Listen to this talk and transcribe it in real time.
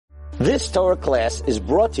This Torah class is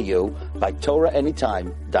brought to you by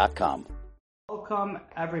TorahAnytime.com. Welcome,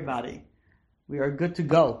 everybody. We are good to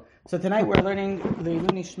go. So tonight we're learning the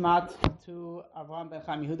Iluni Shmat to Avraham ben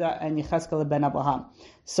Chaim Yehuda and Yecheskel ben Abraham.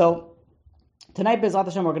 So tonight, Bezrat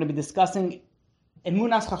Hashem, we're going to be discussing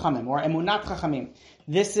Emunas Chachamim or Emunat Chachamim.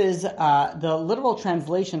 This is the literal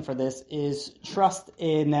translation for this is trust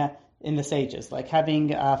in the sages, like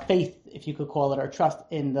having faith, if you could call it, or trust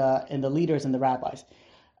in the leaders and the rabbis.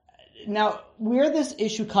 Now, where this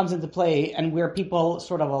issue comes into play and where people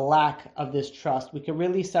sort of a lack of this trust, we can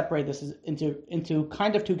really separate this into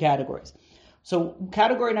kind of two categories. So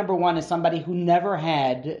category number one is somebody who never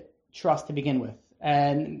had trust to begin with,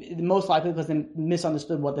 and most likely because they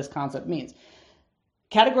misunderstood what this concept means.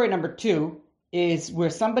 Category number two is where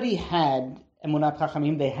somebody had Emunat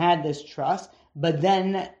Chachamim, they had this trust, but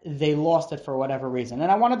then they lost it for whatever reason. And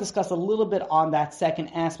I want to discuss a little bit on that second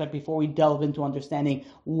aspect before we delve into understanding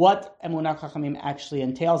what Emunat Chachamim actually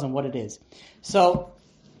entails and what it is. So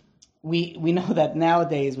we know that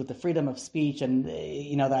nowadays with the freedom of speech and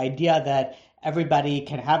the idea that everybody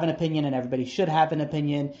can have an opinion and everybody should have an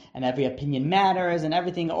opinion and every opinion matters and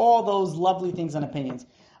everything, all those lovely things and opinions.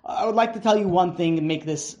 I would like to tell you one thing and make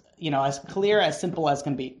this as clear, as simple as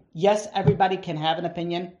can be. Yes, everybody can have an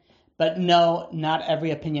opinion, but no, not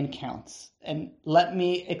every opinion counts. And let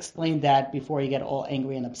me explain that before you get all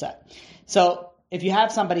angry and upset. So if you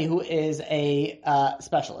have somebody who is a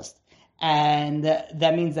specialist, and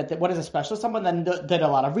that means that what is a specialist? Someone that did a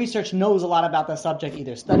lot of research, knows a lot about the subject,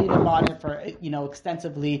 either studied about it for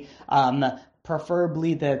extensively,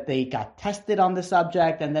 preferably that they got tested on the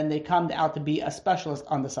subject, and then they come out to be a specialist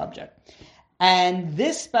on the subject. And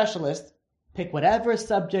this specialist, pick whatever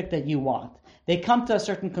subject that you want, they come to a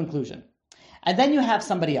certain conclusion. And then you have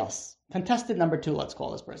somebody else, contestant number two, let's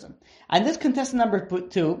call this person. And this contestant number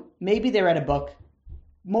two, maybe they read a book,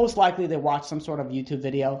 most likely they watched some sort of YouTube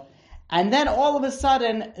video, and then all of a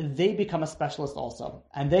sudden they become a specialist also.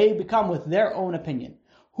 And they become with their own opinion.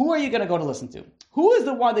 Who are you going to go to listen to? Who is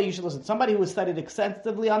the one that you should listen to? Somebody who has studied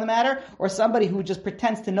extensively on the matter, or somebody who just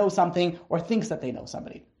pretends to know something or thinks that they know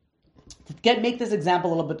somebody? To make this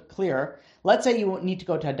example a little bit clearer, let's say you need to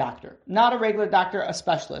go to a doctor. Not a regular doctor, a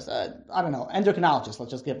specialist. Endocrinologist,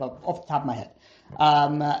 let's just give up off the top of my head.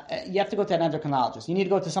 You have to go to an endocrinologist. You need to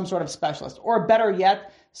go to some sort of specialist. Or better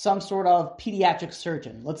yet, some sort of pediatric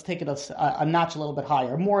surgeon. Let's take it a notch a little bit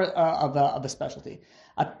higher, more of a specialty.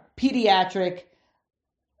 A pediatric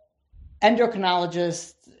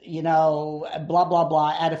endocrinologist, blah, blah,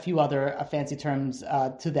 blah, add a few other fancy terms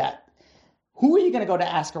to that. Who are you going to go to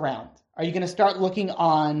ask around? Are you going to start looking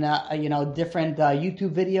on, different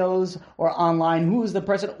YouTube videos or online? Who is the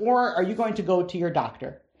person? Or are you going to go to your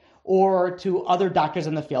doctor or to other doctors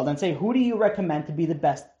in the field and say, who do you recommend to be the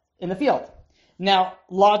best in the field? Now,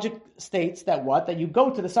 logic states that you go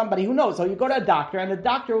to somebody who knows. So you go to a doctor, and the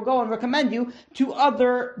doctor will go and recommend you to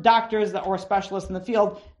other doctors or specialists in the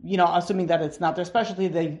field, assuming that it's not their specialty.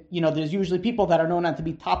 There's usually people that are known to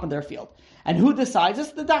be top in their field. And who decides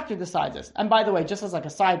this? The doctor decides this. And by the way, just as like a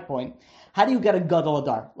side point, how do you get a Gadol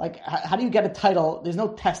Adar? Like, how do you get a title? There's no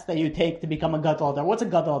test that you take to become a Gadol Adar. What's a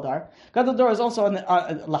Gadol Adar? Gadol Adar is also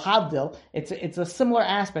Lahavdil. It's a similar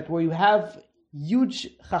aspect where you have huge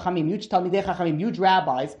chachamim, huge talmidei chachamim, huge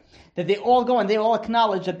rabbis, that they all go and they all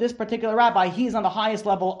acknowledge that this particular rabbi, he's on the highest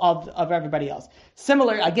level of everybody else.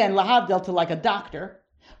 Similar, again, lahavdil to like a doctor,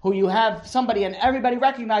 who you have somebody and everybody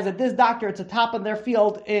recognize that this doctor, it's a top of their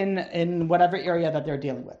field in whatever area that they're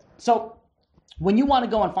dealing with. So when you want to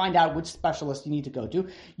go and find out which specialist you need to go to,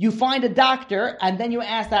 you find a doctor and then you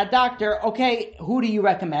ask that doctor, okay, who do you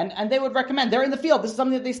recommend? And they would recommend, they're in the field, this is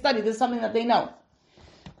something that they study, this is something that they know.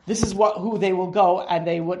 This is who they will go and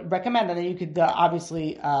they would recommend, and then you could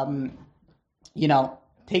obviously,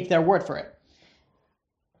 take their word for it.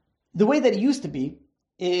 The way that it used to be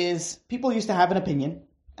is people used to have an opinion,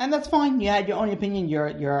 and that's fine. You had your own opinion.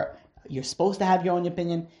 You're supposed to have your own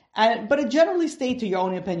opinion, but it generally stayed to your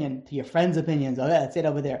own opinion, to your friends' opinions. Oh, yeah, that's it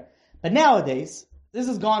over there. But nowadays, this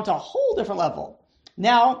has gone to a whole different level.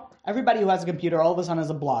 Now, everybody who has a computer all of a sudden is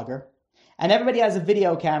a blogger. And everybody has a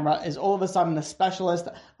video camera, is all of a sudden a specialist,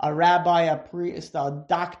 a rabbi, a priest, a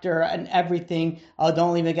doctor, and everything.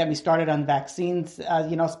 Don't even get me started on vaccines,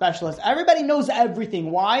 specialists. Everybody knows everything.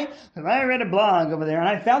 Why? Because I read a blog over there, and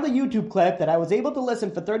I found a YouTube clip that I was able to listen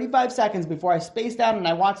for 35 seconds before I spaced out, and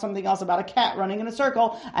I watched something else about a cat running in a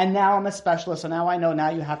circle, and now I'm a specialist, so now I know. Now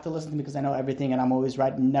you have to listen to me because I know everything, and I'm always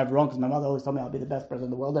right and never wrong, because my mother always told me I'll be the best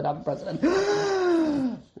president in the world, and I'm the president.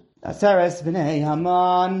 Aseres B'nei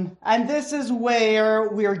Haman. And this is where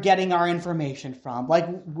we're getting our information from. Like,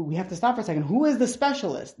 we have to stop for a second. Who is the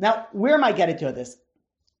specialist? Now, where am I getting to this?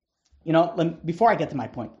 Before I get to my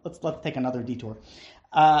point, let's take another detour.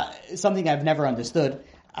 Something I've never understood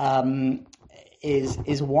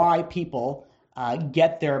is why people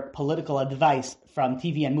get their political advice from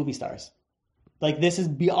TV and movie stars. Like, this is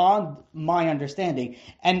beyond my understanding.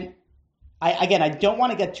 And I don't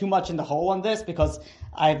want to get too much in the hole on this because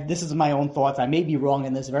this is my own thoughts. I may be wrong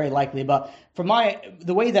in this, very likely, but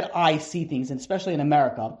the way that I see things, and especially in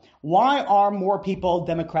America, why are more people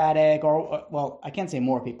Democratic well, I can't say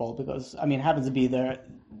more people because, it happens to be there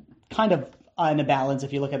kind of in a balance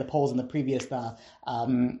if you look at the polls in the previous,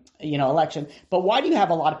 election. But why do you have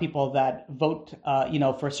a lot of people that vote,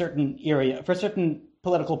 for a certain area, for certain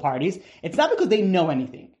political parties? It's not because they know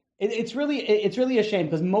anything. It's really a shame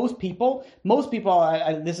because most people,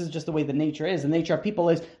 this is just the way the nature is. The nature of people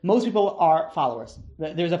is most people are followers.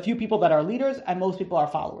 There's a few people that are leaders and most people are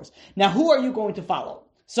followers. Now, who are you going to follow?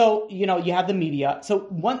 So, you have the media. So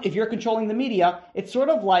if you're controlling the media, it's sort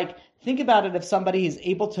of like, think about it, if somebody is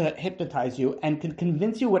able to hypnotize you and can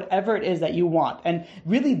convince you whatever it is that you want. And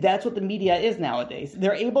really, that's what the media is nowadays.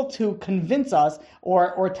 They're able to convince us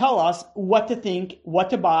or tell us what to think, what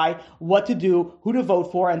to buy, what to do, who to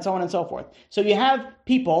vote for, and so on and so forth. So you have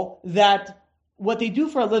people that what they do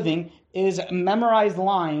for a living is memorize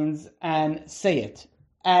lines and say it.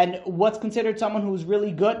 And what's considered someone who's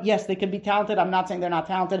really good, yes, they can be talented. I'm not saying they're not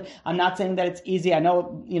talented. I'm not saying that it's easy. I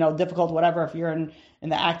know, difficult, whatever, if you're in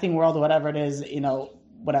the acting world or whatever it is,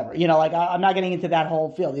 whatever. I'm not getting into that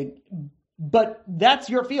whole field. But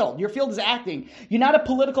that's your field. Your field is acting. You're not a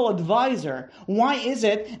political advisor. Why is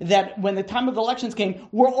it that when the time of elections came,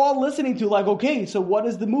 we're all listening to okay, so what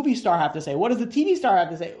does the movie star have to say? What does the TV star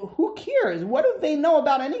have to say? Who cares? What do they know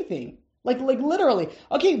about anything? Like literally.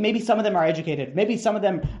 Okay, maybe some of them are educated. Maybe some of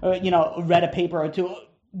them, read a paper or two.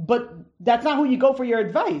 But that's not who you go for your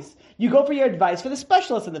advice. You go for your advice for the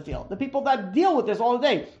specialists in the field, the people that deal with this all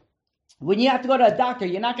day. When you have to go to a doctor,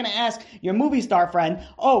 you're not going to ask your movie star friend,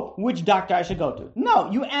 which doctor I should go to.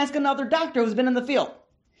 No, you ask another doctor who's been in the field.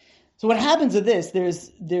 So what happens with this,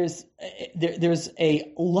 there's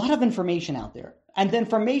a lot of information out there. And the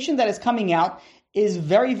information that is coming out is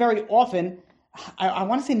very, very often, I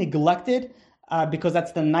want to say neglected, because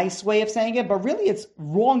that's the nice way of saying it, but really it's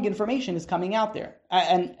wrong information is coming out there.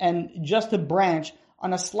 And just to branch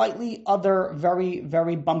on a slightly other very,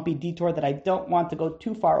 very bumpy detour that I don't want to go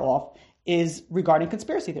too far off is regarding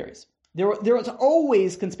conspiracy theories. There was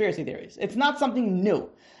always conspiracy theories. It's not something new.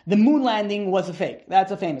 The moon landing was a fake.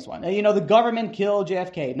 That's a famous one. The government killed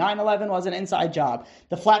JFK. 9/11 was an inside job.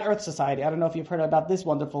 The Flat Earth Society. I don't know if you've heard about this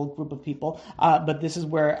wonderful group of people, but this is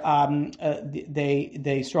where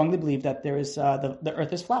they strongly believe that there is the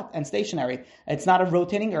Earth is flat and stationary. It's not a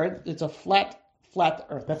rotating Earth. It's a flat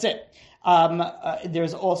Earth. That's it.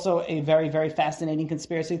 There's also a very, very fascinating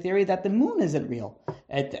conspiracy theory that the moon isn't real.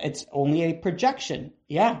 It's only a projection.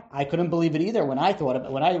 Yeah, I couldn't believe it either when I thought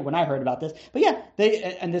about when I heard about this. But yeah,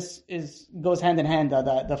 this goes hand in hand.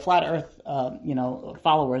 The flat Earth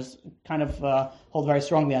followers kind of hold very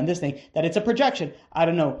strongly on this thing that it's a projection. I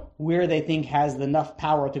don't know where they think has enough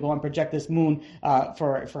power to go and project this moon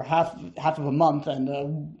for half of a month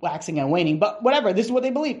and waxing and waning. But whatever, this is what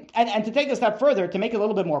they believe. And to take a step further, to make it a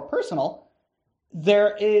little bit more personal,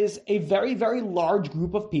 there is a very, very large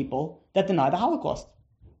group of people that deny the Holocaust.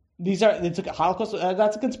 It's a Holocaust.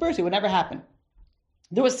 That's a conspiracy. It would never happen.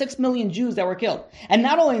 There were 6 million Jews that were killed. And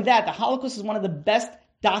not only that, the Holocaust is one of the best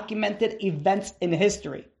documented events in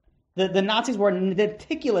history. The Nazis were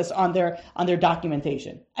meticulous on their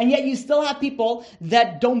documentation. And yet you still have people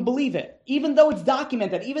that don't believe it. Even though it's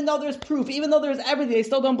documented, even though there's proof, even though there's everything, they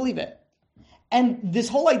still don't believe it. And this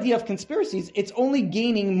whole idea of conspiracies, it's only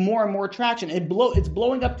gaining more and more traction. It's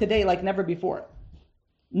blowing up today like never before.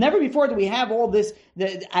 Never before do we have all this,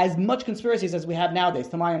 as much conspiracies as we have nowadays,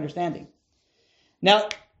 to my understanding. Now,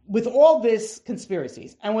 with all this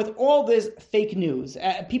conspiracies and with all this fake news,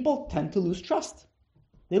 people tend to lose trust.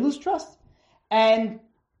 They lose trust. And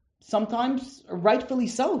sometimes rightfully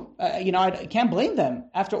so. I can't blame them.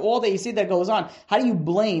 After all that you see that goes on, how do you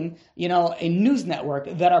blame, a news network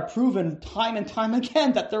that are proven time and time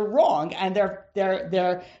again that they're wrong and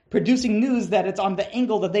they're producing news that it's on the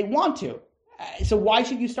angle that they want to? So why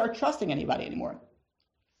should you start trusting anybody anymore?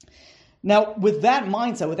 Now, with that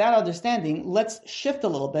mindset, with that understanding, let's shift a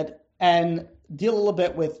little bit and deal a little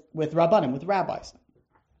bit with Rabbanim, with rabbis.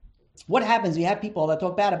 What happens? You have people that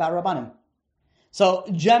talk bad about Rabbanim. So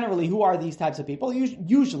generally, who are these types of people?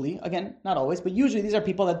 Usually, again, not always, but usually these are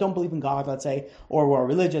people that don't believe in God, let's say, or were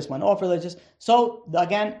religious, went off religious. So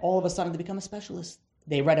again, all of a sudden they become a specialist.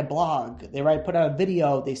 they write a blog, put out a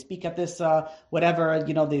video, they speak at this, whatever,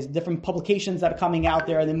 these different publications that are coming out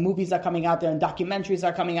there, and the movies that are coming out there, and documentaries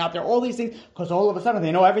that are coming out there, all these things, because all of a sudden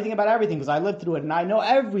they know everything about everything, because I lived through it, and I know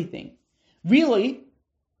everything. Really,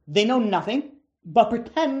 they know nothing, but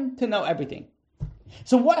pretend to know everything.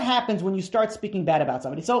 So what happens when you start speaking bad about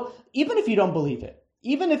somebody? So even if you don't believe it,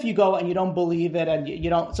 even if you go and you don't believe it and you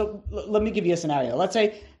don't, so let me give you a scenario. Let's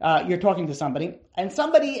say you're talking to somebody and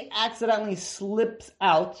somebody accidentally slips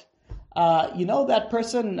out. That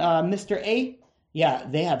person, Mr. A? Yeah,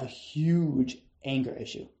 they have a huge anger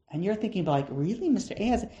issue. And you're thinking like, really, Mr. A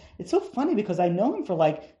has, it's so funny because I know him for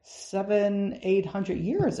like 700-800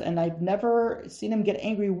 years and I've never seen him get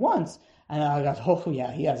angry once. And I got, oh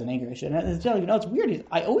yeah, he has an anger issue. And it's weird.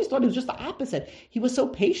 I always thought it was just the opposite. He was so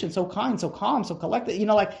patient, so kind, so calm, so collected.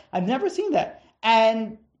 I've never seen that.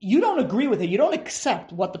 And you don't agree with it. You don't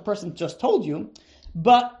accept what the person just told you,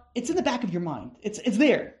 but it's in the back of your mind. It's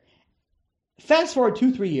there. Fast forward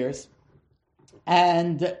 2-3 years,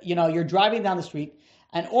 and you're driving down the street,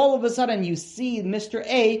 and all of a sudden you see Mr.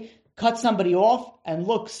 A cut somebody off and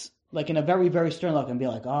looks like in a very, very stern look and be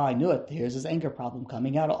like, oh, I knew it. Here's his anger problem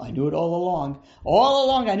coming out. I knew it all along. All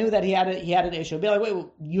along, I knew that he had an issue. Be like, wait,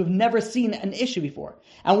 you've never seen an issue before.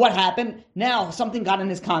 And what happened? Now something got in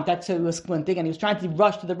his contact, so he was squinting, and he was trying to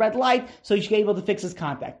rush to the red light so he should be able to fix his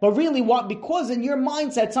contact. But really, because in your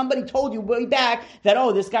mindset, somebody told you way back that,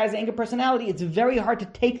 oh, this guy's anger personality, it's very hard to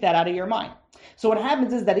take that out of your mind. So what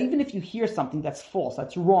happens is that even if you hear something that's false,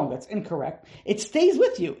 that's wrong, that's incorrect, it stays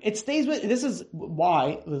with you. This is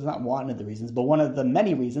why, it's not one of the reasons, but one of the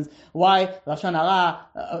many reasons why Lashon Hara,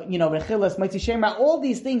 Rechilas, Motzi Shema, all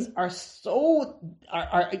these things are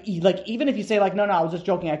like, even if you say like, no, I was just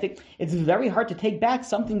joking, I think it's very hard to take back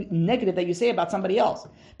something negative that you say about somebody else.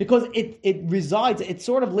 Because it resides, it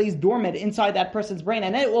sort of lays dormant inside that person's brain,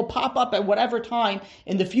 and it will pop up at whatever time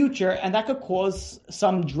in the future, and that could cause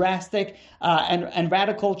some drastic and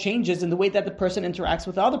radical changes in the way that the person interacts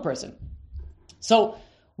with the other person. So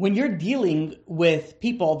when you're dealing with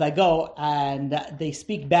people that go and they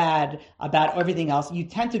speak bad about everything else, you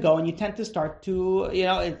tend to go and you tend to start to,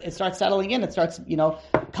 it starts settling in, it starts,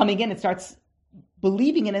 coming in, it starts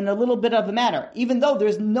believing it in a little bit of a manner, even though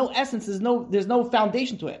there's no essence, there's no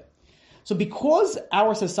foundation to it. So because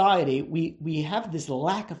our society, we have this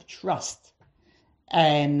lack of trust,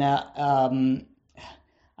 and I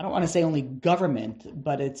don't want to say only government,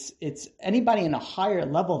 but it's anybody in a higher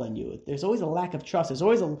level than you. There's always a lack of trust. There's a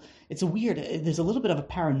little bit of a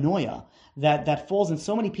paranoia that falls in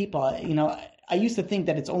so many people. I used to think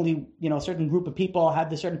that it's only, a certain group of people have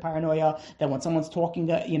this certain paranoia that when someone's talking,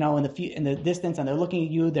 in the distance and they're looking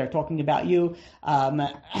at you, they're talking about you,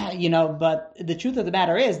 but the truth of the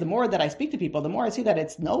matter is, the more that I speak to people, the more I see that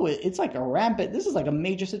it's like a rampant, this is like a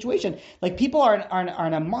major situation. Like people are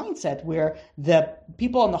in a mindset where the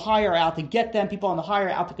people on the high are out to get them, people on the high are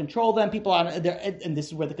out to control them, people and this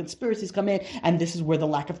is where the conspiracies come in, and this is where the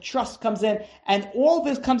lack of trust comes in, and all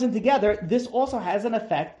this comes in together. This also has an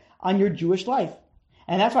effect on your Jewish life.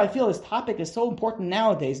 And that's why I feel this topic is so important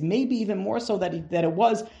nowadays, maybe even more so that it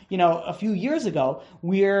was, a few years ago,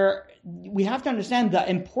 where we have to understand the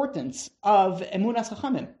importance of Emunas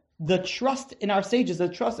Chachamim, the trust in our sages, the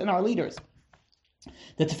trust in our leaders.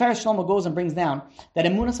 The Tiferes Shlomo goes and brings down that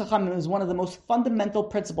Emunas Chachamim is one of the most fundamental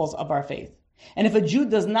principles of our faith. And if a Jew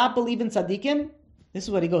does not believe in tzaddikim, this is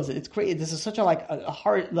what he goes. It's crazy. This is such a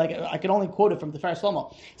hard, I can only quote it from the Tiferes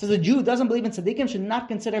Shlomo. It says a Jew who doesn't believe in tzaddikim should not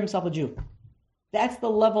consider himself a Jew. That's the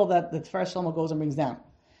level that the Tiferes Shlomo goes and brings down.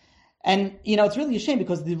 And, it's really a shame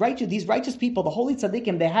because these righteous people, the holy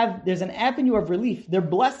tzaddikim, there's an avenue of relief. Their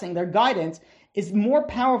blessing, their guidance is more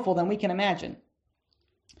powerful than we can imagine.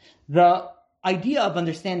 The idea of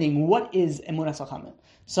understanding what is Emunas Chachamim.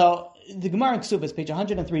 So the Gemara in Ksubas, page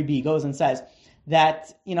 103b, goes and says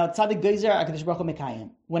that, tzaddik geizer, HaKadosh Baruch Hu mekayim.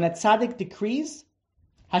 When a tzaddik decrees,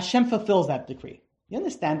 Hashem fulfills that decree. You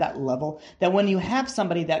understand that level? That when you have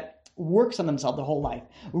somebody that works on themselves their whole life,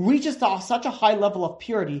 reaches to such a high level of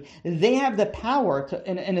purity, they have the power to,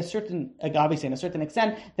 in a certain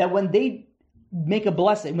extent, that when they make a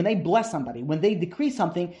blessing, when they bless somebody, when they decree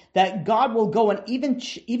something, that God will go and even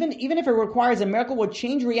if it requires a miracle, will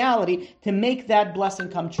change reality to make that blessing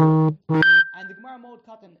come true. And the Gemara Moed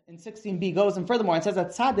Katan in 16b goes and furthermore and says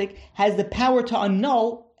that tzaddik has the power to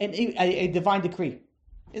annul a divine decree.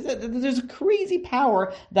 There's a crazy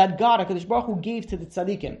power that God, HaKadosh Baruch Hu, gave to the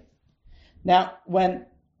tzaddikim. Now, when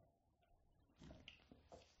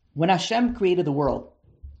Hashem created the world,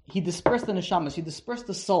 He dispersed the neshamas, He dispersed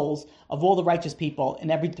the souls of all the righteous people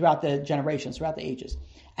throughout the generations, throughout the ages.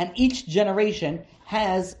 And each generation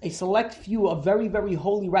has a select few of very, very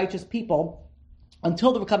holy, righteous people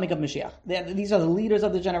until the coming of Mashiach. These are the leaders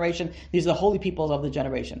of the generation. These are the holy peoples of the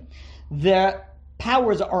generation. Their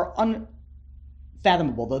powers are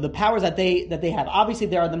unfathomable. The powers that they have. Obviously,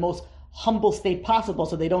 they are the most humble state possible,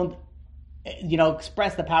 so they don't,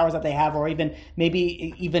 express the powers that they have, or even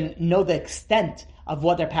know the extent of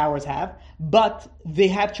what their powers have. But they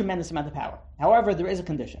have tremendous amount of power. However, there is a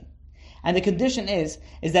condition, and the condition is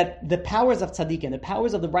that the powers of tzaddikim, the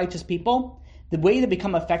powers of the righteous people, the way they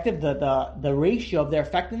become effective, the ratio of their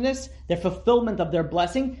effectiveness, their fulfillment of their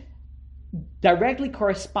blessing, directly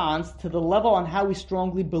corresponds to the level on how we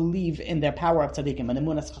strongly believe in their power of tzaddikim and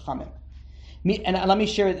emunas chachamim. And let me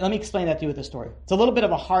explain that to you with a story. It's a little bit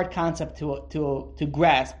of a hard concept to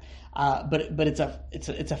grasp, but it's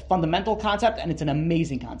a fundamental concept, and it's an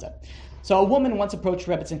amazing concept. So a woman once approached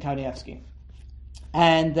Rebbetzin Kanievsky.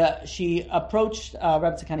 And she approached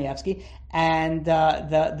Rebbetzin Kanievsky, and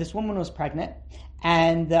this woman was pregnant,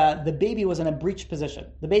 and the baby was in a breech position.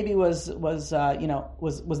 The baby was not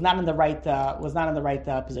in the right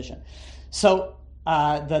position. So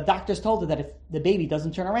the doctors told her that if the baby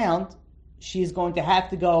doesn't turn around, she's going to have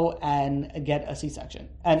to go and get a C-section.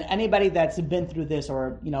 And anybody that's been through this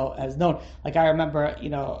or has known, like I remember,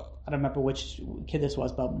 I don't remember which kid this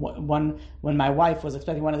was, but when my wife was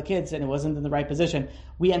expecting one of the kids and it wasn't in the right position,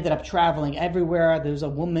 we ended up traveling everywhere. There was a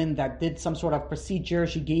woman that did some sort of procedure.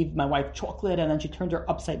 She gave my wife chocolate, and then she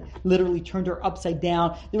literally turned her upside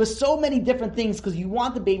down. There was so many different things because you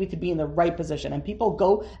want the baby to be in the right position. And people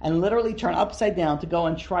go and literally turn upside down to go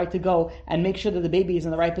and try to go and make sure that the baby is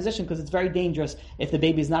in the right position, because it's very dangerous if the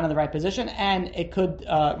baby is not in the right position, and it could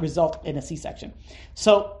result in a C-section.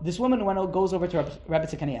 So this woman goes over to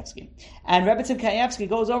Rebbetzin Kanievsky. And Rebbetzin Kanievsky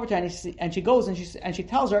goes over to her, and she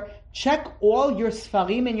tells her, check all your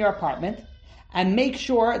sfarim in your apartment and make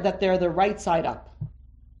sure that they're the right side up.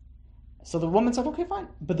 So the woman said, okay, fine.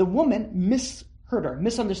 But the woman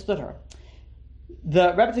misunderstood her.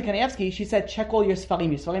 The Rebbetzin Kanievsky, she said, check all your sfarim.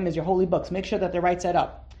 Your sfarim is your holy books. Make sure that they're right side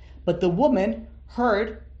up. But the woman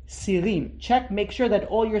heard sirim. Make sure that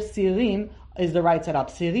all your sirim is the right side up.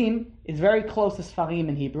 Sirim is very close to sfarim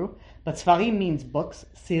in Hebrew, but sfarim means books.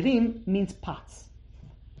 Sirim means pots.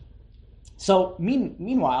 So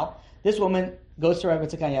meanwhile, this woman goes to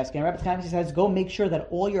Rebbetzin Kanievsky, and Rebbetzin Kanievsky says, go make sure that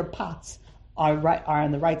all your pots are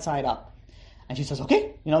on the right side up. And she says,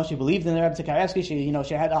 okay. She believed in the Rebbetzin Kanievsky.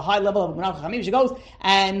 She had a high level of emunah chachamim. She goes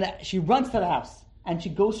and she runs to the house. And she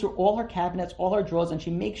goes through all her cabinets, all her drawers, and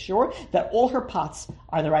she makes sure that all her pots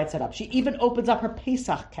are the right side up. She even opens up her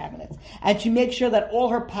Pesach cabinets, and she makes sure that all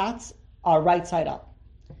her pots are right side up.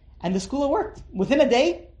 And the skula worked. Within a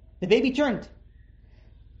day, the baby turned.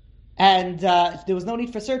 And there was no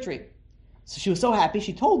need for surgery. So she was so happy,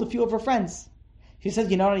 she told a few of her friends. She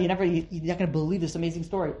says, you're not going to believe this amazing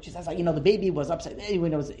story. She says, the baby was upside down,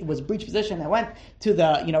 it was breech position. I went to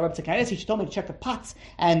the, Rebbetzin Kanievsky. She told me to check the pots,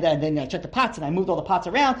 and then I checked the pots, and I moved all the pots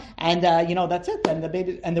around, and that's it. And the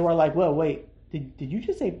baby, and they were like, well, wait, did you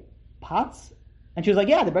just say pots? And she was like,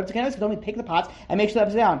 yeah, the Rebbetzin Kanievsky told me to take the pots and make sure they're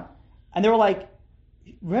upside down. And they were like,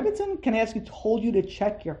 Rebbetzin Kanievsky told you to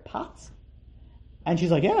check your pots? And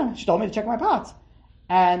she's like, yeah, she told me to check my pots.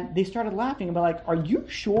 And they started laughing and be like, are you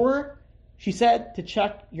sure she said to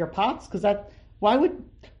check your pots? Because what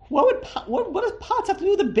does pots have to do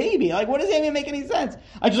with the baby? Like, what does that even make any sense?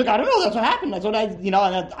 I just I don't know, that's what happened. That's what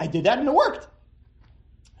and I did that and it worked.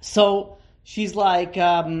 So she's like,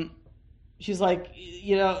 the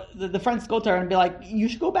friends go to her and be like, you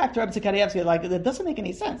should go back to Rebbetzin Kanievsky. Like, that doesn't make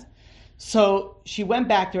any sense. So she went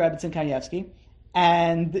back to Rebbetzin Kanievsky,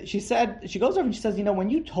 and she goes over and she says, when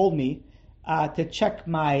you told me to check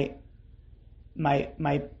my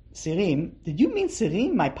sirim, did you mean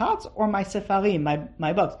sirim, my pots, or my sefarim,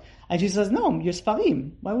 my books? And she says, no, your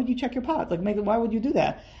sefarim. Why would you check your pots? Why would you do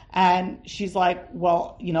that? And she's like,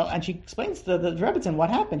 well, and she explains to the Rebbetzin what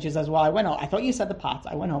happened. She says, well, I went home. I thought you said the pots.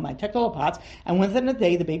 I went home. I checked all the pots, and within a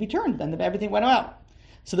day, the baby turned, and everything went out.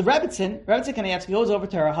 So the Rebbetzin Kanievsky goes over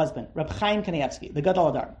to her husband, Reb Chaim Kanievsky, the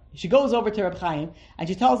Gadol Hadar. She goes over to Reb Chaim, and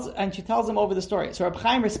she tells him over the story. So Reb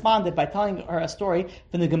Chaim responded by telling her a story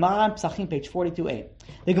from the Gemara in Psachim, page 42a.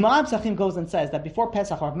 The Gemara in Psachim goes and says that before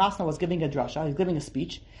Pesach, Rav Masna was giving a drasha, he's giving a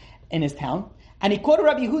speech in his town, and he quoted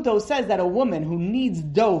Rabbi Yehuda, who says that a woman who needs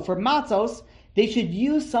dough for matzos, they should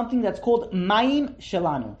use something that's called Mayim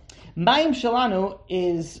Shelanu. Mayim Shelanu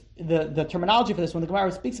is the terminology for this. When the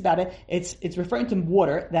Gemara speaks about it, it's referring to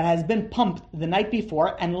water that has been pumped the night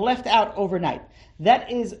before and left out overnight.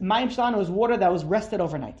 That is, Mayim Shelanu is water that was rested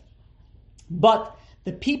overnight. But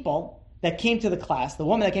the people that came to the class, the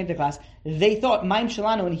woman that came to the class, they thought Maim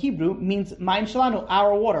Shalanu in Hebrew means Maim Shalanu,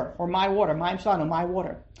 our water, or my water, Maim Shalanu, my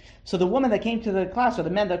water. So the woman that came to the class, or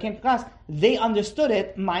the men that came to the class, they understood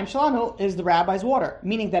it, Maim Shalanu is the rabbi's water,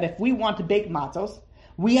 meaning that if we want to bake matzos,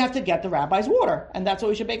 we have to get the rabbi's water, and that's why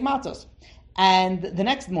we should bake matzos. And the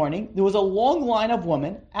next morning, there was a long line of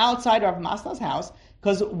women outside Rav Masna's house,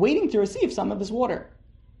 because waiting to receive some of this water.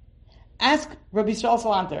 Ask Rabbi Yisrael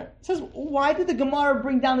Salanter. It says, why did the Gemara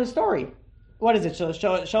bring down the story? What is it?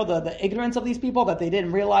 Show the ignorance of these people, that they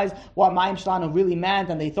didn't realize what Mayim Shalanu really meant,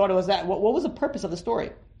 and they thought it was that. What was the purpose of the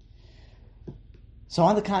story? So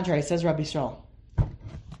on the contrary, says Rabbi Yisrael,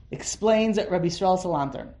 explains Rabbi Yisrael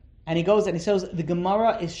Salanter. And he goes and he says, the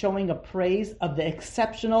Gemara is showing a praise of the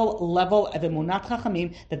exceptional level of emunat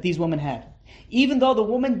chachamim that these women had. Even though the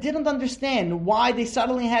woman didn't understand why they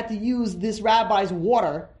suddenly had to use this rabbi's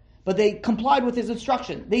water, but they complied with his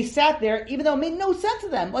instruction. They sat there, even though it made no sense to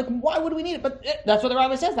them. Like, why would we need it? But that's what the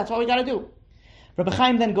rabbi says. That's what we got to do. Rabbi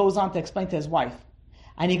Chaim then goes on to explain to his wife.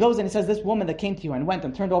 And he goes and he says, this woman that came to you and went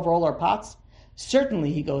and turned over all her pots,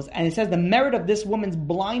 certainly, he goes, and he says, the merit of this woman's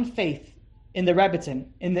blind faith in the Rebbetzin,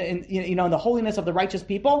 in the holiness of the righteous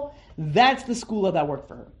people, that's the skula that worked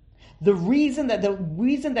for her. The reason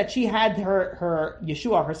that she had her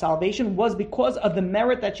Yeshua, her salvation, was because of the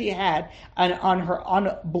merit that she had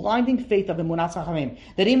on blinding faith of the Emunat Chachamim.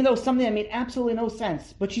 That even though something that made absolutely no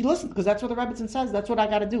sense, but she listened because that's what the Rebbetzin says. That's what I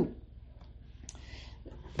got to do.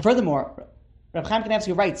 Furthermore, Reb Chaim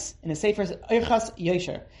Kanievsky writes in his Sefer Eichas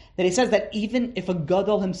Yosher that he says that even if a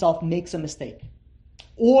gadol himself makes a mistake,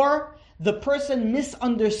 or the person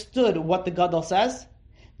misunderstood what the gadol says,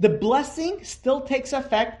 the blessing still takes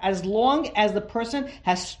effect as long as the person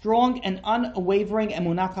has strong and unwavering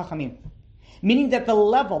emunat chachamim. Meaning that the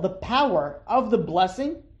level, the power of the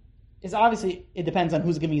blessing is obviously, it depends on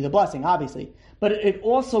who's giving you the blessing, obviously, but it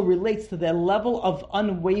also relates to the level of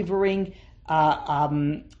unwavering,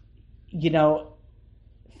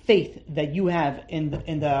 faith that you have in the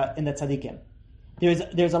tzaddikim.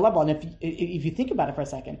 There's a level, and if you think about it for a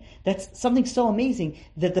second, that's something so amazing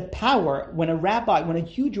that the power, when a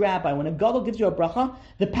huge rabbi, when a gadol gives you a bracha,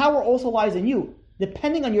 the power also lies in you.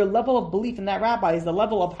 Depending on your level of belief in that rabbi is the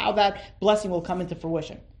level of how that blessing will come into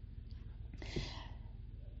fruition.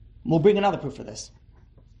 We'll bring another proof for this,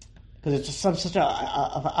 because it's just such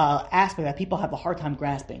a aspect that people have a hard time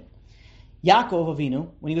grasping. Yaakov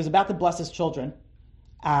Avinu, when he was about to bless his children,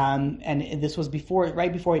 and this was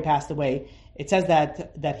right before he passed away, it says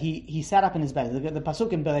that he sat up in his bed. The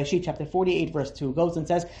pasuk in Bereshit chapter 48 verse 2 goes and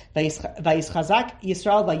says, "Vayischazak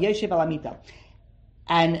Yisrael vayeshev al hamita."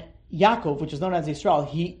 And Yaakov, which is known as Yisrael,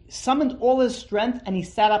 he summoned all his strength and he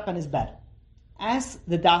sat up in his bed. Ask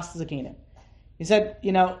the Das Zakenim. He said,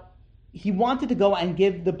 he wanted to go and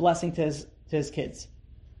give the blessing to his kids.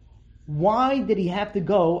 Why did he have to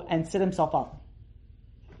go and sit himself up?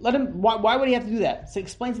 Why would he have to do that? So it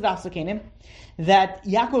explains to the Asakanim that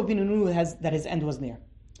Yaakov Avinu knew that his end was near.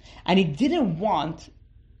 And he didn't want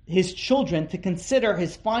his children to consider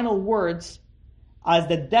his final words as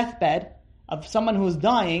the deathbed of someone who was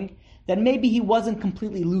dying, that maybe he wasn't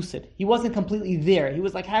completely lucid. He wasn't completely there. He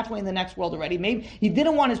was like halfway in the next world already. Maybe he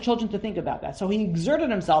didn't want his children to think about that. So he exerted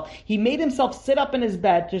himself. He made himself sit up in his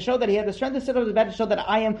bed to show that he had the strength to sit up in his bed, to show that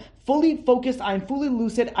I am fully focused, I am fully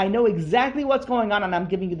lucid, I know exactly what's going on, and I'm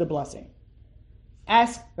giving you the blessing.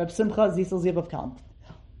 Ask Reb Simcha Zisel Ziv of Kelm.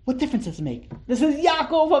 What difference does it make? This is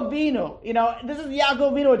Yaakov Avinu. This is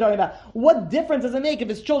Yaakov Avinu we're talking about. What difference does it make if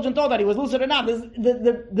his children thought that he was lucid or not? This is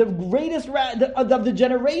the greatest of the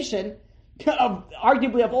generation,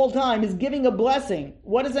 arguably of all time, is giving a blessing.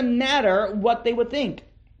 What does it matter what they would think?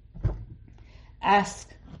 Ask.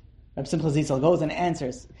 Reb Simcha Zisel goes and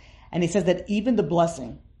answers. And he says that even the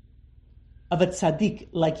blessing of a tzaddik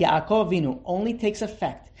like Yaakov Avinu only takes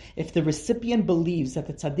effect if the recipient believes that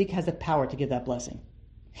the tzaddik has the power to give that blessing.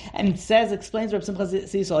 And it explains Reb Simcha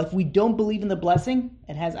Zisel, if we don't believe in the blessing,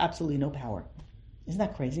 it has absolutely no power. Isn't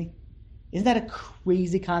that crazy? Isn't that a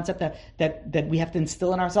crazy concept that we have to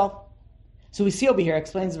instill in ourselves? So we see over here,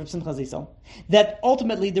 explains Reb Simcha Zisel, that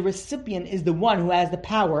ultimately the recipient is the one who has the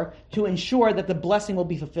power to ensure that the blessing will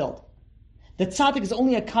be fulfilled. The tzaddik is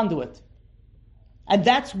only a conduit. And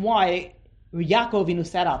that's why Yaakov Avinu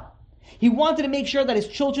sat up. He wanted to make sure that his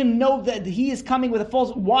children know that he is coming with a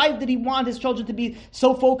false... Why did he want his children to be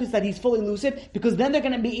so focused that he's fully lucid? Because then they're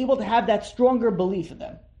going to be able to have that stronger belief in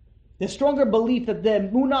them. The stronger belief that the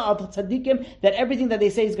emunah of tzaddikim, that everything that they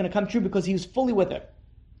say is going to come true because he was fully with it.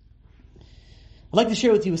 I'd like to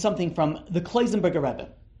share with you something from the Kloisenberger Rebbe.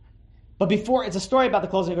 But before, it's a story about the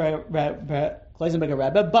Kloisenberger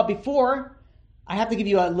Rebbe. But before I have to give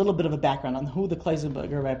you a little bit of a background on who the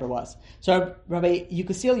Kloisenberger Rebbe was. So Rabbi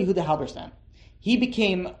Yekusiel Yehuda Halberstam, he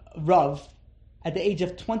became Rav at the age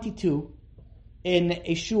of 22 in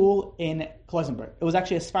a shul in Kloisenberg. It was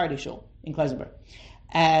actually a Sephardi shul in Kloisenberg.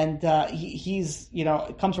 And he's,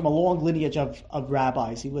 comes from a long lineage of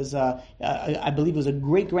rabbis. He was, I believe, was a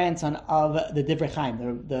great grandson of the Divrei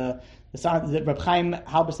Chaim, the Reb Chaim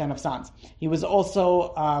Halberstam of Sanz. He was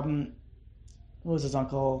also, what was his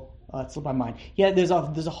uncle? It slipped my mind. Yeah, there's a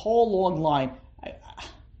whole long line.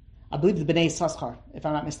 I believe the Bnei Saschar, if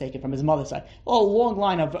I'm not mistaken, from his mother's side. A long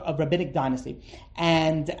line of rabbinic dynasty.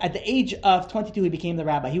 And at the age of 22, he became the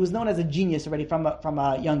rabbi. He was known as a genius already from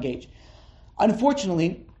a young age.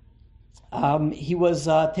 Unfortunately, he was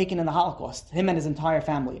taken in the Holocaust, him and his entire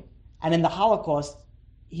family. And in the Holocaust,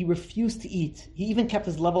 he refused to eat. He even kept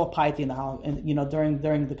his level of piety in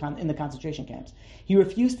the concentration camps. He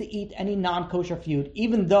refused to eat any non-kosher food,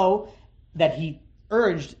 even though that he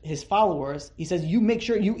urged his followers. He says, "You make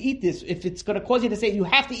sure you eat this. If it's going to cause you to say you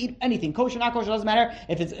have to eat anything, kosher, not kosher, doesn't matter.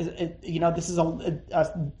 If this is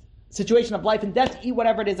a situation of life and death, eat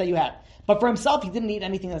whatever it is that you have." But for himself, he didn't eat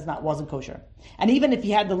anything that wasn't kosher. And even if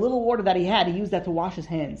he had the little water that he had, he used that to wash his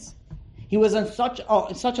hands. He was on such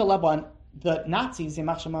a level, and the Nazis,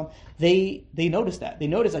 they noticed that. They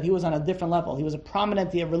noticed that he was on a different level. He was a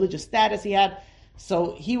prominent religious status he had.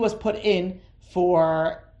 So he was put in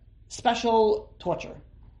for special torture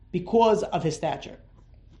because of his stature.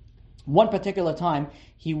 One particular time,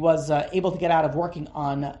 he was able to get out of working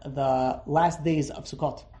on the last days of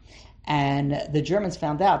Sukkot. And the Germans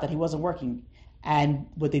found out that he wasn't working. And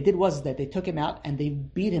what they did was that they took him out and they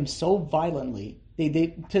beat him so violently,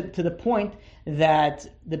 to the point that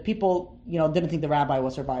the people, didn't think the rabbi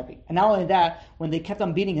was surviving. And not only that, when they kept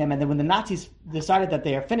on beating him, and then when the Nazis decided that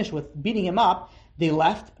they are finished with beating him up, they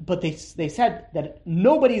left, but they said that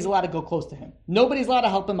nobody's allowed to go close to him. Nobody's allowed to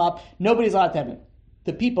help him up. Nobody's allowed to have him.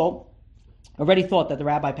 The people already thought that the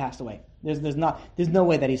rabbi passed away. There's no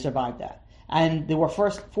way that he survived that. And they were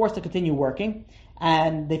forced to continue working,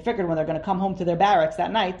 and they figured when they're going to come home to their barracks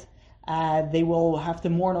that night, they will have to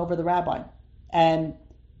mourn over the rabbi. And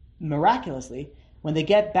miraculously, when they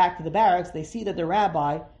get back to the barracks, they see that the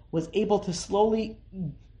rabbi was able to slowly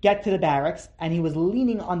get to the barracks, and he was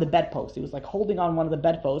leaning on the bedpost. He was like holding on one of the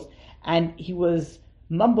bedposts, and he was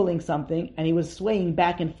mumbling something, and he was swaying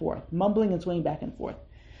back and forth, mumbling and swaying back and forth.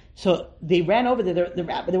 So they ran over there. The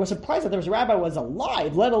rabbi, they were surprised that the rabbi was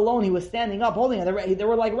alive, let alone he was standing up, holding it. They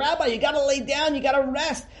were like, "Rabbi, you got to lay down. You got to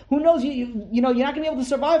rest. Who knows? You're not going to be able to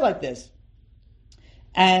survive like this."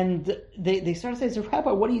 And they started saying, "So,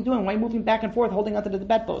 Rabbi, what are you doing? Why are you moving back and forth, holding onto the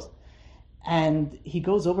bedpost?" And he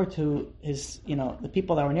goes over to his, the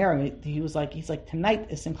people that were near him. He's like, "Tonight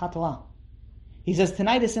is Simchat Torah." He says,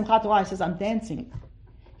 "Tonight is Simchat Torah." He says, "I'm dancing."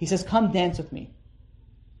 He says, "Come dance with me."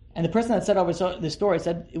 And the person that said over the story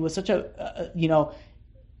said it was such a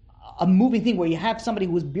moving thing where you have somebody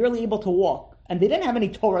who was barely able to walk, and they didn't have any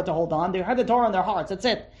Torah to hold on. They had the Torah in their hearts. That's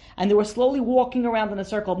it. And they were slowly walking around in a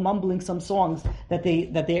circle, mumbling some songs that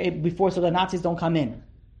they before, so the Nazis don't come in.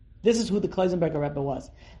 This is who the Kloisenberger Rebbe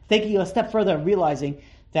was. Taking you a step further, realizing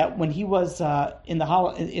that when he was in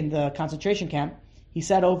the concentration camp, he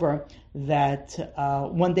said over that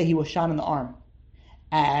one day he was shot in the arm.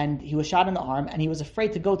 And he was shot in the arm, and he was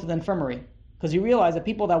afraid to go to the infirmary because he realized that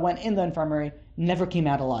people that went in the infirmary never came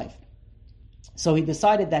out alive. So he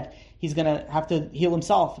decided that he's going to have to heal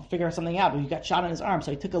himself, figure something out. But he got shot in his arm,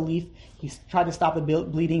 so he took a leaf. He tried to stop the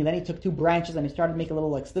bleeding. Then he took 2 branches, and he started to make a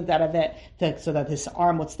little stint out of it so that his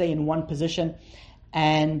arm would stay in one position.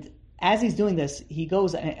 And as he's doing this, he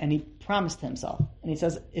goes and he promised to himself. And he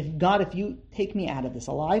says, if you take me out of this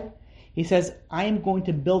alive, he says, I am going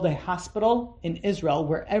to build a hospital in Israel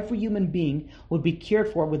where every human being would be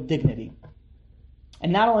cared for with dignity.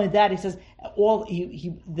 And not only that, he says,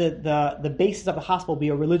 the basis of the hospital will be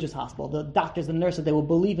a religious hospital. The doctors and nurses, they will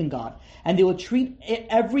believe in God. And they will treat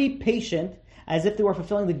every patient as if they were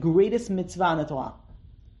fulfilling the greatest mitzvah in the Torah.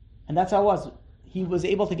 And that's how it was. He was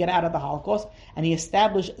able to get out of the Holocaust, and he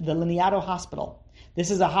established the Liniado Hospital.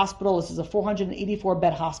 This is a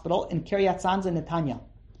 484-bed hospital in Kiryat Sanz in Netanya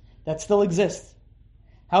that still exists.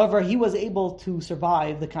 However, he was able to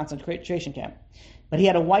survive the concentration camp. But he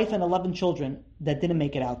had a wife and 11 children that didn't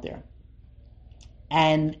make it out there.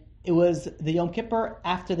 And it was the Yom Kippur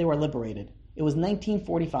after they were liberated. It was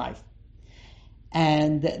 1945.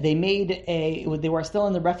 And they were still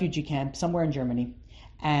in the refugee camp somewhere in Germany.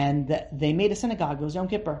 And they made a synagogue. It was Yom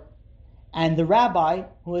Kippur. And the rabbi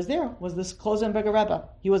who was there was this Kloisenberger Rebbe.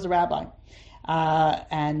 He was the rabbi.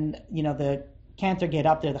 The cantor get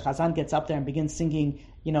up there, the Chazan gets up there and begins singing,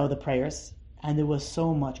 the prayers. And there was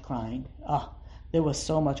so much crying. There was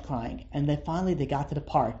so much crying. And then finally they got to the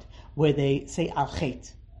part where they say al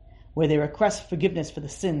chet, where they request forgiveness for the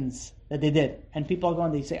sins that they did. And people are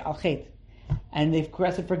going, they say al chet. And they've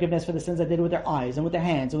requested forgiveness for the sins they did with their eyes and with their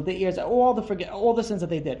hands and with their ears, all the sins that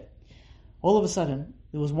they did. All of a sudden,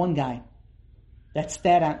 there was one guy that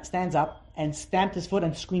stands up and stamped his foot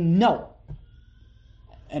and screamed, no.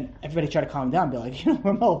 And everybody tried to calm him down and be like, we're in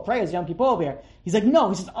the middle of prayers, young people over here. He's like, no.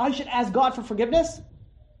 He says, I should ask God for forgiveness?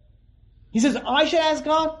 He says, I should ask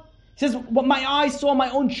God? He says, well, my eyes saw my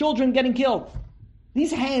own children getting killed.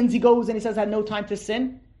 These hands, he goes and he says, had no time to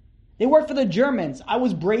sin. They worked for the Germans. I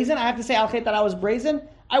was brazen. I have to say, al-Khet, that I was brazen.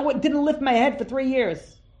 Didn't lift my head for 3 years.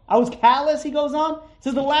 I was callous, he goes on. He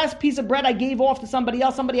says, the last piece of bread I gave off to somebody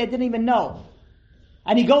else, somebody I didn't even know.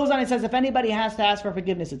 And he goes on and says, if anybody has to ask for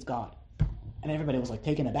forgiveness, it's God. And everybody was like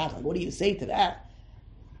taken aback, like, what do you say to that?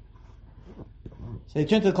 So they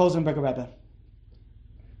turned to the Klosenberger Rebbe.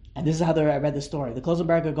 And this is how I read the story. The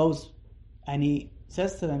Klosenberger goes and he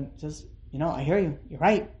says to them, I hear you, you're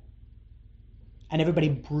right. And everybody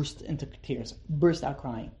burst into tears, burst out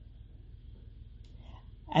crying.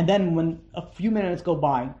 And then when a few minutes go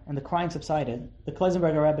by and the crying subsided, the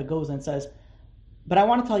Klosenberger Rebbe goes and says, but I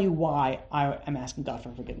want to tell you why I am asking God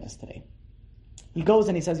for forgiveness today. He goes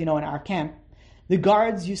and he says, in our camp, the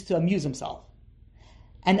guards used to amuse themselves.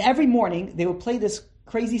 And every morning, they would play this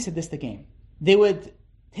crazy sadistic game. They would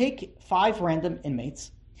take 5 random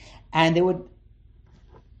inmates, and they would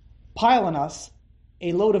pile on us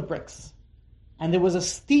a load of bricks. And there was a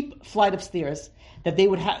steep flight of stairs that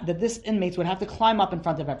this inmates would have to climb up in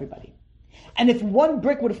front of everybody. And if one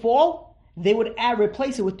brick would fall, they would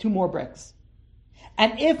replace it with 2 more bricks.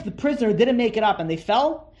 And if the prisoner didn't make it up and they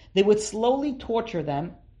fell, they would slowly torture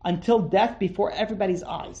them until death before everybody's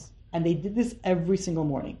eyes. And they did this every single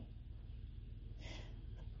morning.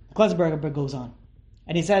 Klosenberger goes on.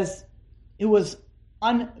 And he says, it was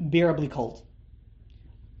unbearably cold.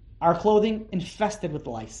 Our clothing infested with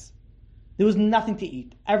lice. There was nothing to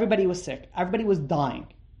eat. Everybody was sick. Everybody was dying.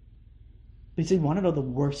 But he said, you want to know the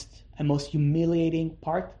worst and most humiliating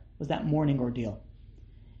part? Was that morning ordeal.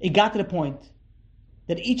 It got to the point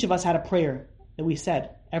that each of us had a prayer that we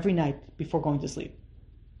said every night before going to sleep.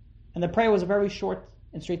 And the prayer was very short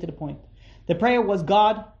and straight to the point. The prayer was,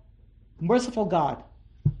 God, merciful God,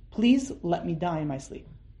 please let me die in my sleep.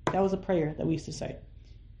 That was a prayer that we used to say.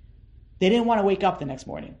 They didn't want to wake up the next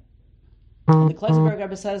morning. And the Klosenberger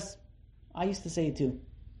Rebbe says, I used to say it too.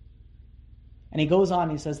 And he goes on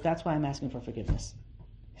and he says, that's why I'm asking for forgiveness.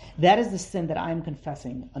 That is the sin that I'm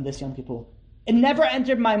confessing on this Yom Kippur. It never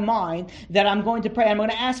entered my mind that I'm going to pray, I'm going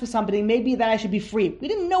to ask for something, maybe that I should be free. We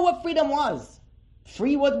didn't know what freedom was.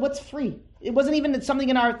 Free? What's free? It wasn't even something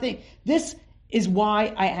in our thing. This is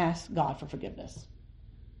why I asked God for forgiveness.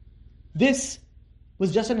 This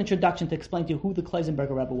was just an introduction to explain to you who the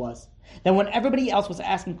Klosenberger Rebbe was. That when everybody else was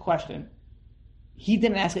asking questions, he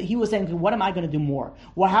didn't ask it. He was saying, what am I going to do more?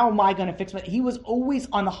 Well, how am I going to fix it? He was always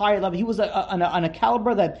on the higher level. He was on a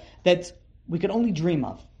caliber that we could only dream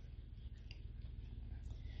of.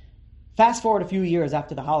 Fast forward a few years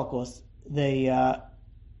after the Holocaust, the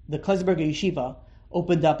Klosenberger Yeshiva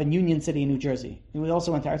opened up in Union City in New Jersey. He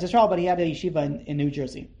also went to Eretz Yisrael, but he had a yeshiva in New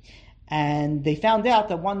Jersey. And they found out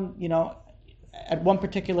that at one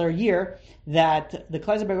particular year, that the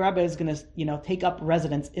Klosenberger Rebbe is going to, take up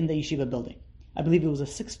residence in the yeshiva building. I believe it was a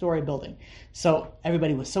 6-story building. So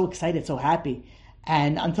everybody was so excited, so happy.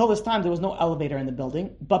 And until this time, there was no elevator in the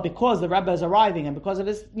building. But because the Rebbe is arriving, and because of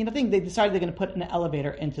this thing, they decided they're going to put an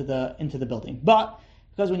elevator into the building. But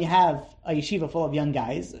because when you have a yeshiva full of young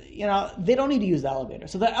guys, they don't need to use the elevator.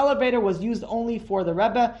 So the elevator was used only for the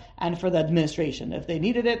Rebbe and for the administration. If they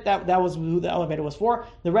needed it, that was who the elevator was for.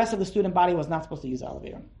 The rest of the student body was not supposed to use the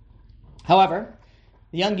elevator. However,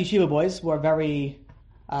 the young yeshiva boys were very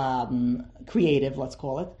creative, let's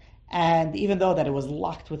call it. And even though that it was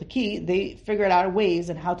locked with a key, they figured out ways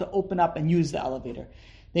on how to open up and use the elevator.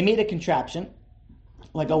 They made a contraption,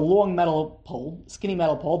 like a long metal pole, skinny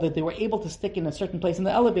metal pole, that they were able to stick in a certain place in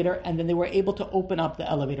the elevator, and then they were able to open up the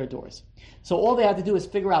elevator doors. So all they had to do is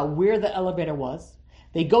figure out where the elevator was.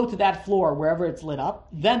 They go to that floor, wherever it's lit up.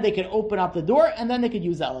 Then they could open up the door, and then they could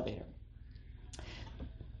use the elevator.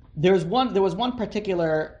 There was one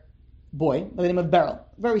particular boy by the name of Beryl,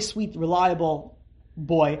 very sweet, reliable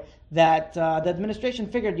boy, that the administration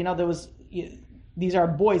figured, there was... These are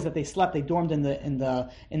boys that they slept. They dormed in the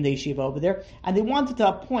yeshiva over there, and they wanted to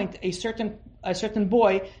appoint a certain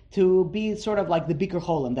boy to be sort of like the Bikur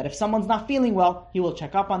Cholim. That if someone's not feeling well, he will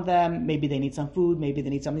check up on them. Maybe they need some food. Maybe they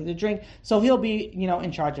need something to drink. So he'll be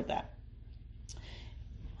in charge of that.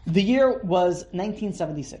 The year was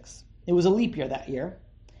 1976. It was a leap year that year,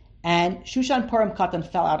 and Shushan Purim Katan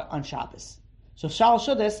fell out on Shabbos. So Shal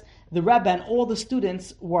Shudas, the Rebbe and all the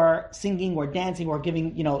students were singing or dancing or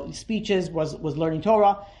giving, speeches, was learning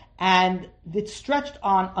Torah, and it stretched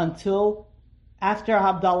on until after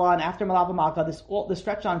Havdalah and after Malav Malka. This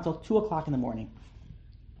stretched on until 2:00 in the morning.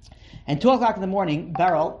 And 2:00 in the morning,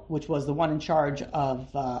 Beryl, which was the one in charge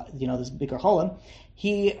of this bigger cholim,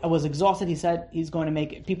 he was exhausted. He said he's going to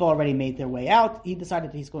make people already made their way out. He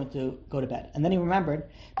decided that he's going to go to bed, and then he remembered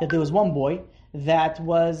that there was one boy that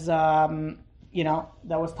was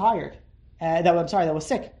that was tired, that was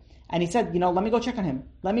sick. And he said, let me go check on him.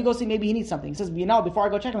 Let me go see, maybe he needs something. He says, before I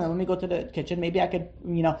go check on him, let me go to the kitchen. Maybe I could,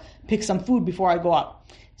 pick some food before I go up.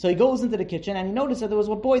 So he goes into the kitchen and he noticed that there was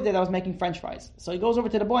a boy there that was making French fries. So he goes over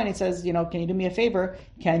to the boy and he says, can you do me a favor?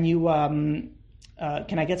 Can you, can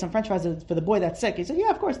I get some French fries for the boy that's sick? He said, yeah,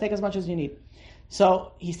 of course, take as much as you need.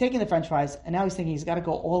 So he's taking the French fries, and now he's thinking he's got to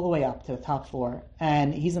go all the way up to the top floor,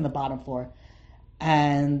 and he's in the bottom floor.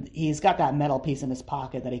 And he's got that metal piece in his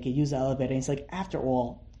pocket that he could use the elevator. And he's like, after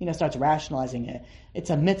all, starts rationalizing it.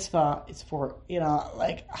 It's a mitzvah. It's for,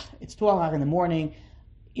 it's 2:00 in the morning.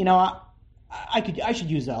 I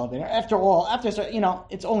should use the elevator. After all,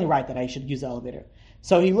 it's only right that I should use the elevator.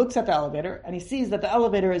 So he looks at the elevator and he sees that the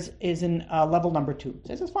elevator is in level number 2.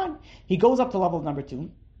 So he says, fine. He goes up to level number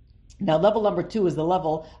 2. Now, level number 2 is the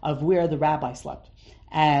level of where the rabbi slept.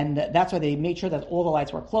 And that's why they made sure that all the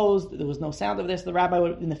lights were closed. There was no sound of this. The rabbi,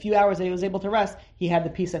 in the few hours that he was able to rest, he had the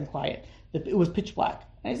peace and quiet. It was pitch black.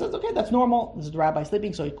 And he says, okay, that's normal. This is the rabbi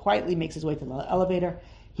sleeping. So he quietly makes his way to the elevator.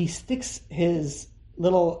 He sticks his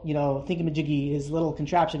little, thingamajiggy, his little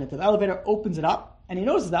contraption into the elevator, opens it up, and he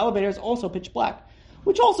notices the elevator is also pitch black,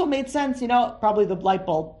 which also made sense. Probably the light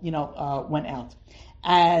bulb, went out.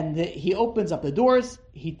 And he opens up the doors.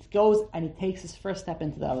 He goes and he takes his first step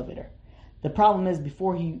into the elevator. The problem is,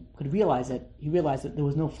 before he could realize it, he realized that there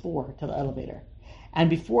was no floor to the elevator. And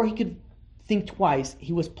before he could think twice,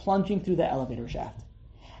 he was plunging through the elevator shaft.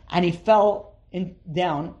 And he fell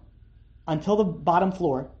down until the bottom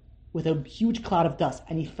floor with a huge cloud of dust.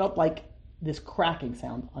 And he felt like this cracking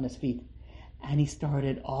sound on his feet. And he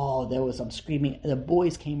started, there was some screaming. The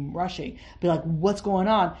boys came rushing. Be like, what's going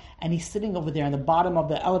on? And he's sitting over there in the bottom of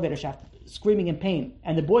the elevator shaft, screaming in pain.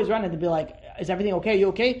 And the boys run in to be like, is everything okay? Are you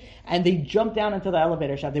okay? And they jumped down into the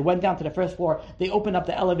elevator shaft. They went down to the first floor. They opened up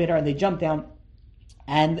the elevator and they jumped down.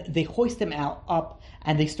 And they hoist him up.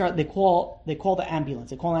 And they call the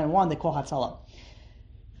ambulance. They call 911. They call Hatzalah.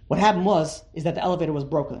 What happened is that the elevator was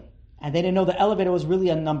broken. And they didn't know the elevator was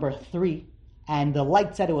really on number 3. And the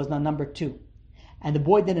light said it was on number 2. And the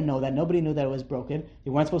boy didn't know that. Nobody knew that it was broken.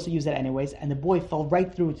 They weren't supposed to use it anyways. And the boy fell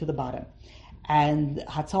right through to the bottom. And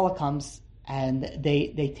Hatzalah comes and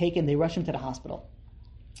they rush him to the hospital.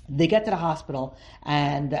 They get to the hospital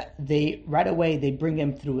and right away they bring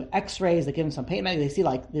him through x-rays. They give him some pain medication. They see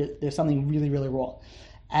like there's something really, really wrong.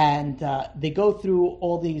 And they go through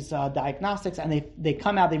all these diagnostics and they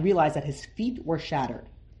come out, they realize that his feet were shattered.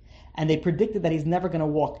 And they predicted that he's never going to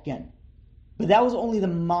walk again. But that was only the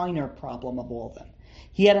minor problem of all of them.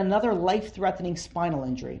 He had another life-threatening spinal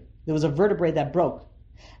injury. There was a vertebrae that broke.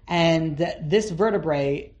 And this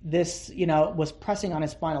vertebrae, was pressing on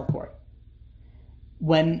his spinal cord.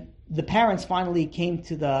 When the parents finally came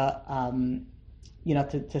to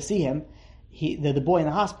to see him, the boy in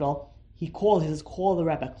the hospital, he call the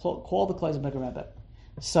Rebbe, call the Kloisenberger Rebbe.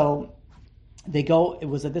 So they go, it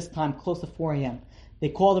was at this time close to 4 a.m. They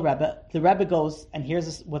call the Rebbe goes and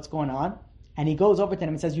hears what's going on. And he goes over to him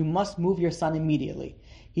and says, you must move your son immediately.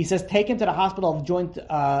 He says, take him to the hospital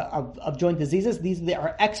of joint diseases. They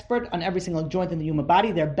are expert on every single joint in the human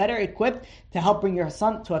body. They're better equipped to help bring your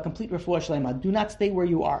son to a complete refuah shlema. Do not stay where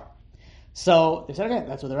you are. So they said, okay,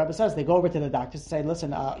 that's what the Rebbe says. They go over to the doctors and say,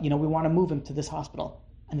 listen, we want to move him to this hospital.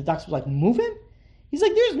 And the doctor was like, move him? He's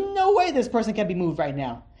like, there's no way this person can be moved right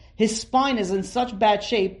now. His spine is in such bad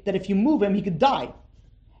shape that if you move him, he could die.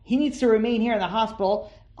 He needs to remain here in the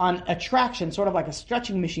hospital on a traction, sort of like a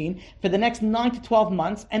stretching machine, for the next 9 to 12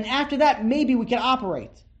 months, and after that, maybe we can operate.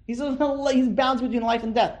 He's bounced between life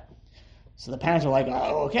and death. So the parents are like,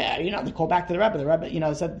 oh, okay, they call back to the Rebbe. The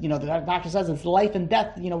Rebbe, said, the doctor says it's life and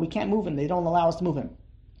death, we can't move him. They don't allow us to move him.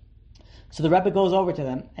 So the Rebbe goes over to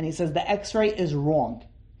them, and he says, the x-ray is wrong.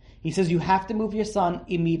 He says, you have to move your son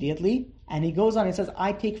immediately, and he goes on, he says,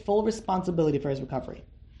 I take full responsibility for his recovery.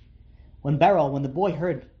 When the boy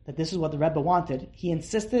heard that this is what the Rebbe wanted, he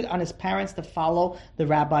insisted on his parents to follow the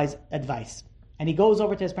rabbi's advice. And he goes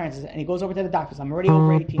over to his parents and he goes over to the doctors. I'm already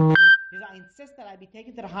over 18. He says, I insist that I be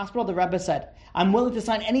taken to the hospital, the Rebbe said. I'm willing to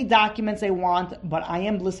sign any documents they want, but I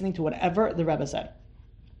am listening to whatever the Rebbe said.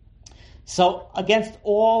 So against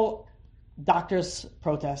all doctors'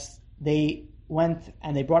 protests, they went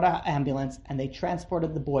and they brought an ambulance and they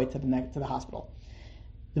transported the boy to the hospital.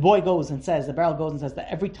 The boy goes and says, the Beryl goes and says that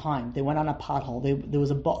every time they went on a pothole, there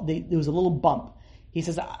was a little bump. He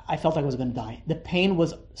says, I felt like I was going to die. The pain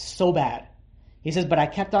was so bad. He says, but I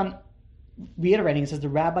kept on reiterating. He says, the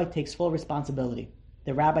rabbi takes full responsibility.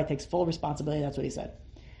 The rabbi takes full responsibility. That's what he said.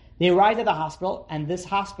 They arrived at the hospital, and this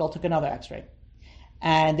hospital took another x-ray.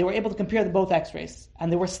 And they were able to compare both x-rays, and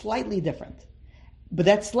they were slightly different. But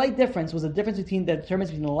that slight difference was a difference that determines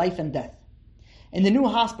between life and death. In the new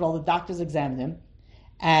hospital, the doctors examined him,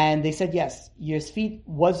 and they said, yes, your feet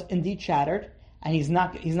was indeed shattered, and he's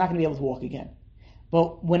not going to be able to walk again.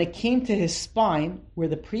 But when it came to his spine, where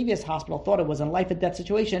the previous hospital thought it was a life and death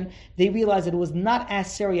situation, they realized that it was not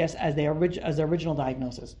as serious as the original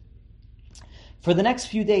diagnosis. For the next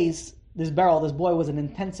few days, this boy was in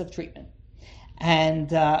intensive treatment. And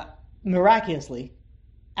miraculously,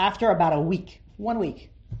 after about 1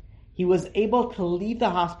 week, he was able to leave the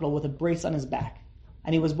hospital with a brace on his back.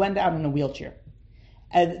 And he went out in a wheelchair.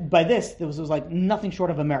 And by this, there was like nothing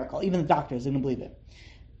short of a miracle. Even the doctors didn't believe it.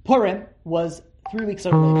 Purim was 3 weeks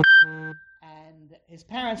later, and his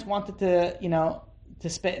parents wanted to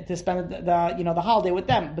spend the holiday with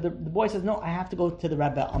them. But the boy says, "No, I have to go to the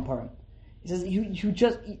Rebbe on Purim." He says,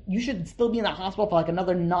 "You should still be in the hospital for like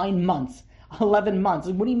another 9 months, 11 months.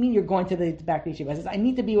 What do you mean you're going back to the yeshiva?" He says, "I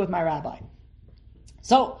need to be with my rabbi."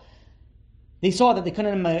 So they saw that they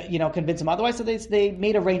couldn't, convince him otherwise. So they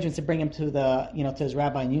made arrangements to bring him to to his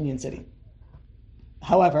rabbi in Union City.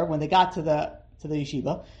 However, when they got to the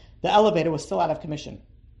yeshiva, the elevator was still out of commission.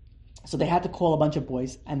 So they had to call a bunch of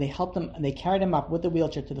boys, and they helped him, and they carried him up with the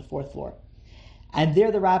wheelchair to the 4th floor. And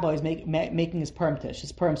there the rabbi was making his Purim tish,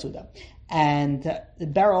 his Purim Suda. And the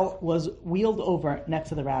barrel was wheeled over next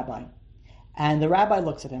to the rabbi. And the rabbi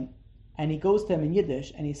looks at him, and he goes to him in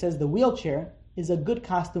Yiddish, and he says, the wheelchair is a good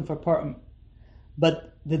costume for Purim.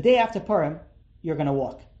 But the day after Purim, you're going to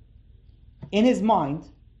walk. In his mind,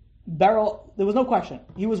 Beryl, there was no question.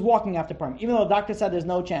 He was walking after Purim. Even though the doctor said there's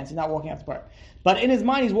no chance, he's not walking after Purim. But in his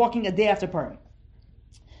mind, he's walking a day after Purim.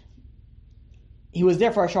 He was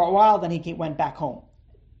there for a short while, then he went back home.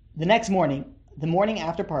 The next morning, the morning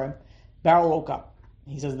after Purim, Beryl woke up.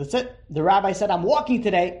 He says, that's it. The rabbi said, I'm walking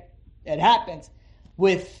today. It happens.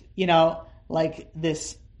 With, like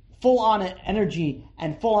this full-on energy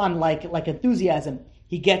and full-on like enthusiasm.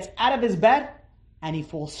 He gets out of his bed, and he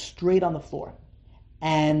falls straight on the floor.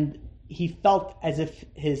 And he felt as if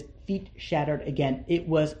his feet shattered again. It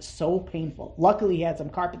was so painful. Luckily, he had some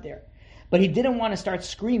carpet there. But he didn't want to start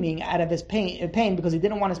screaming out of his pain because he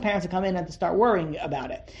didn't want his parents to come in and to start worrying about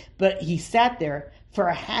it. But he sat there for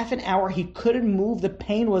a half an hour. He couldn't move. The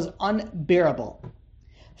pain was unbearable.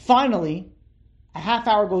 Finally, a half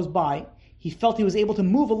hour goes by. He felt he was able to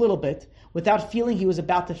move a little bit without feeling he was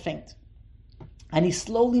about to faint. And he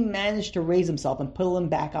slowly managed to raise himself and pull him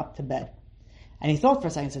back up to bed. And he thought for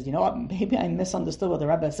a second, says, you know what, maybe I misunderstood what the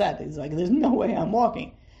Rebbe said. He's like, there's no way I'm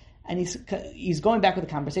walking. And he's going back with the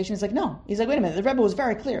conversation. He's like, no. He's like, wait a minute, the Rebbe was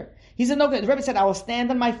very clear. He said, no, the Rebbe said, I will stand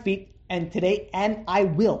on my feet and I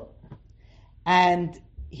will. And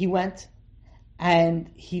he went, and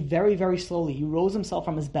he very, very slowly, he rose himself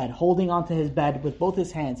from his bed, holding onto his bed with both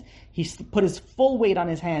his hands. He put his full weight on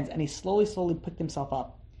his hands, and he slowly picked himself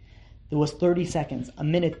up. There was 30 seconds, a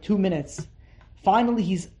minute, 2 minutes. Finally,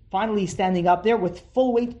 he's standing up there with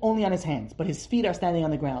full weight only on his hands, but his feet are standing on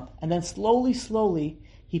the ground. And then slowly,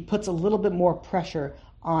 he puts a little bit more pressure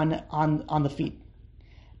on the feet.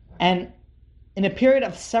 And in a period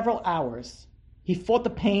of several hours, he fought the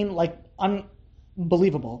pain like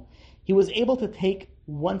unbelievable. He was able to take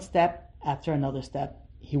one step after another step.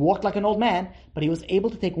 He walked like an old man, but he was able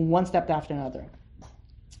to take one step after another.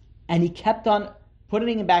 And he kept on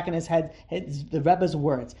putting it back in his head, the Rebbe's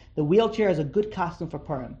words. The wheelchair is a good costume for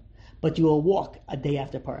Purim, but you will walk a day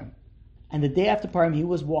after Purim. And the day after Purim, he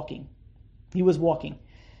was walking.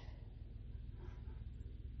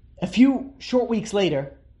 A few short weeks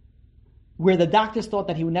later, where the doctors thought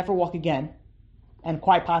that he would never walk again, and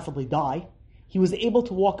quite possibly die, he was able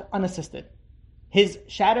to walk unassisted. His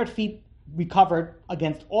shattered feet recovered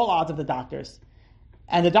against all odds of the doctors,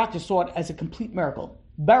 and the doctors saw it as a complete miracle.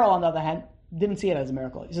 Beryl, on the other hand, didn't see it as a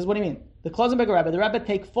miracle. He says, what do you mean? The Klosenberger Rebbe, the Rebbe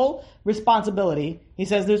take full responsibility. He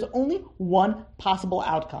says there's only one possible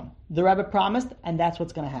outcome. The Rebbe promised, and that's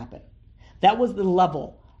what's going to happen. That was the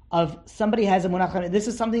level of somebody has a munach. This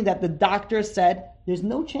is something that the doctor said, there's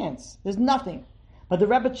no chance. There's nothing. But the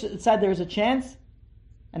Rebbe said there's a chance.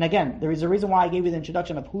 And again, there is a reason why I gave you the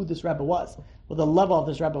introduction of who this Rebbe was, what the level of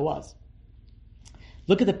this Rebbe was.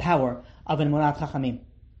 Look at the power of an Emunat Chachamim.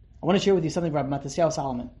 I want to share with you something about Matisyahu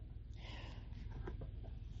Solomon.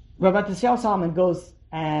 Rabbi Tziel Salman goes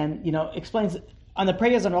and explains on the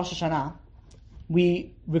prayers on Rosh Hashanah,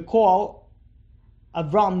 we recall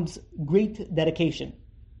Avram's great dedication,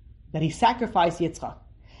 that he sacrificed Yitzchak.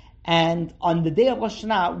 And on the day of Rosh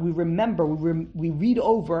Hashanah, we remember, we read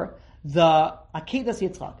over the Akedas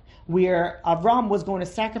Yitzchak, where Avram was going to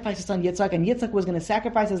sacrifice his son Yitzchak, and Yitzchak was going to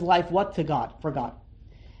sacrifice his life, what? To God, for God.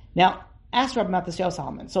 Now, ask Rabbi Matisyahu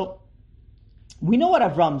Salman. So, we know what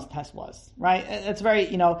Avram's test was, right? It's very,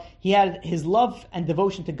 he had his love and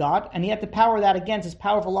devotion to God, and he had to power that against his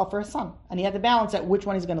powerful love for his son. And he had to balance out which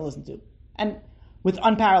one he's going to listen to. And with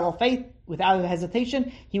unparalleled faith, without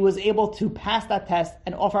hesitation, he was able to pass that test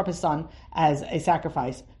and offer up his son as a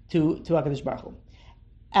sacrifice to HaKadosh Baruch Hu.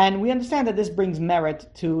 And we understand that this brings merit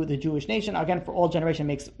to the Jewish nation. Again, for all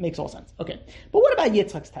generations, makes all sense. Okay, but what about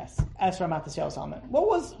Yitzchak's test? As for Matisyahu Salman, what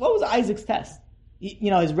was Isaac's test?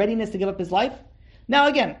 His readiness to give up his life. Now,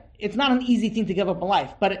 again, it's not an easy thing to give up a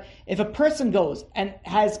life, but if a person goes and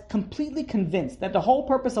has completely convinced that the whole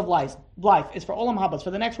purpose of life is for Olam Haba,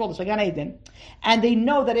 for the next world, is for Gan Eden, and they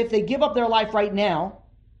know that if they give up their life right now,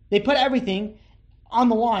 they put everything on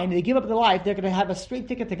the line, they give up their life, they're going to have a straight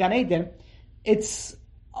ticket to Gan Eden, it's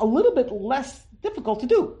a little bit less difficult to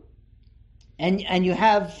do. And you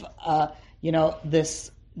have,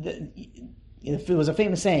 it was a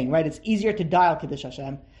famous saying, right? It's easier to die al Kiddush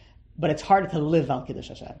Hashem, but it's harder to live al Kiddush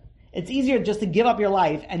Hashem. It's easier just to give up your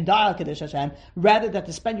life and die al Kiddush Hashem rather than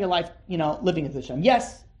to spend your life, living al Kiddush Hashem.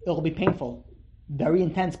 Yes, it'll be painful, very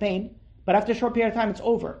intense pain, but after a short period of time, it's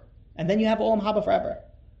over. And then you have Olam Haba forever.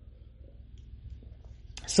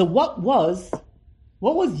 So what was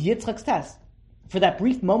Yitzchak's test? For that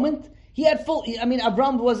brief moment, he had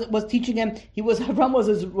Avram was teaching him. Avram was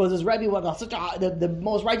his Rebbe, was the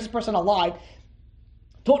most righteous person alive.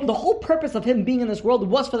 The whole purpose of him being in this world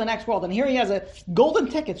was for the next world, and here he has a golden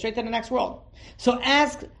ticket straight to the next world. So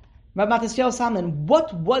ask Rabbi Matisyahu Salman,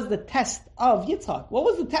 what was the test of Yitzchak? What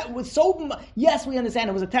was the test? Yes, we understand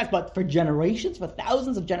it was a test, but for generations, for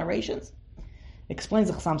thousands of generations, explains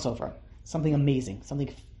the Chassam Sofer. Something amazing,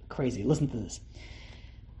 something crazy. Listen to this.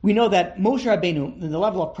 We know that Moshe Rabbeinu, the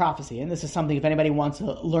level of prophecy, and this is something, if anybody wants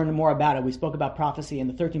to learn more about it, we spoke about prophecy and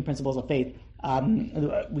the 13 principles of faith.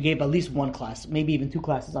 We gave at least one class, maybe even 2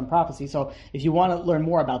 classes on prophecy. So if you want to learn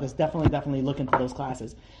more about this, definitely look into those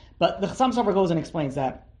classes. But the Chassam Sofer goes and explains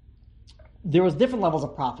that there was different levels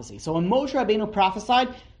of prophecy. So when Moshe Rabbeinu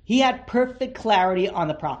prophesied, he had perfect clarity on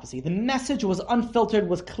the prophecy. The message was unfiltered,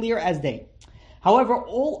 was clear as day. However,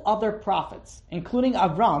 all other prophets, including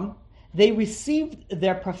Avram, they received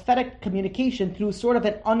their prophetic communication through sort of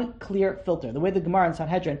an unclear filter. The way the Gemara in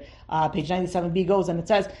Sanhedrin, page 97b goes, and it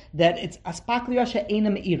says that it's aspakliya she'ena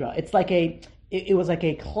me'ira. It's like it was like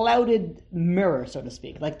a clouded mirror, so to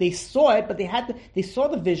speak. Like they saw it, but they saw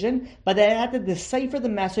the vision, but they had to decipher the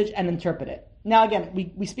message and interpret it. Now again,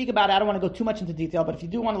 we speak about it, I don't want to go too much into detail, but if you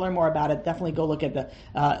do want to learn more about it, definitely go look at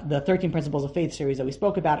the 13 Principles of Faith series that we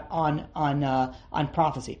spoke about on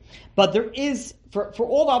prophecy. But there is, for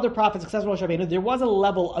all the other prophets, except for Moshe Rabbeinu, there was a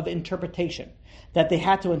level of interpretation that they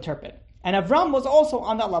had to interpret. And Avram was also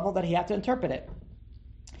on that level that he had to interpret it.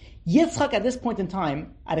 Yitzchak, at this point in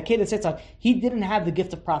time, at Akedah Yitzchak, he didn't have the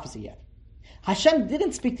gift of prophecy yet. Hashem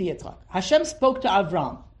didn't speak to Yitzchak. Hashem spoke to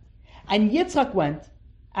Avram. And Yitzchak went,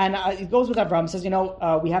 and it goes with Avram, says,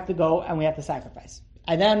 we have to go and we have to sacrifice.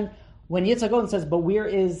 And then when Yitzchak goes and says, but where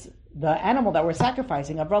is the animal that we're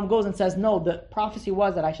sacrificing? Avram goes and says, no, the prophecy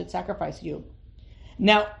was that I should sacrifice you.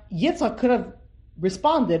 Now, Yitzchak could have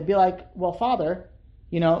responded, be like, well, Father,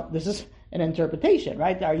 this is an interpretation,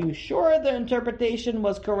 right? Are you sure the interpretation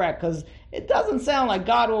was correct? Because it doesn't sound like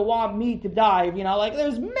God will want me to die.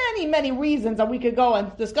 There's many, many reasons that we could go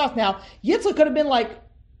and discuss. Now, Yitzchak could have been like,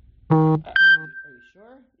 are you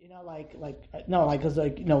sure? No, because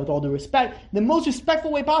with all due respect, the most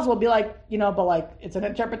respectful way possible would be like, but it's an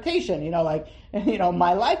interpretation,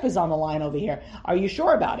 my life is on the line over here. Are you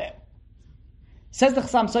sure about it? Says the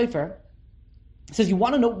Chassam Sofer, says, you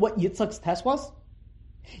want to know what Yitzchak's test was?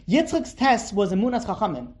 Yitzchak's test was emunas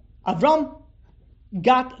chachamim. Avram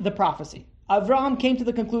got the prophecy. Avram came to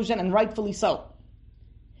the conclusion, and rightfully so.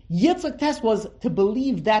 Yitzchak's test was to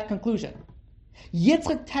believe that conclusion.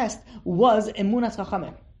 Yitzchak's test was emunas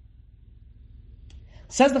chachamim.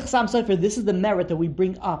 Says the Chassam Sofer, this is the merit that we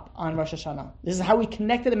bring up on Rosh Hashanah. This is how we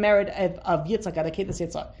connected the merit of Yitzchak at Akedah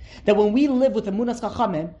Yitzchak. That when we live with emunas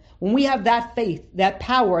chachamim, when we have that faith, that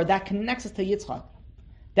power, that connects us to Yitzchak,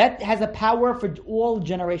 that has a power for all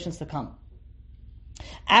generations to come.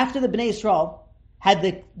 After the Bnei Yisrael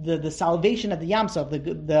had the salvation of the Yam Suf.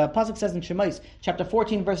 The pasuk says in Shemais, chapter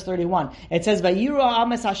 14, verse 31. It says, "Vayiru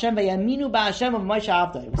ames Hashem vayaminu ba'Hashem of Moshe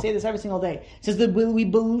Avdai." We say this every single day. It says that we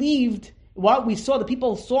believed what we saw. The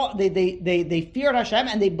people saw. They feared Hashem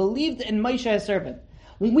and they believed in Moshe, his servant.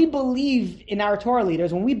 When we believe in our Torah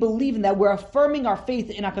leaders, when we believe in that, we're affirming our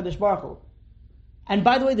faith in HaKadosh Baruch Hu. And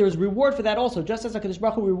by the way, there is reward for that also. Just as HaKadosh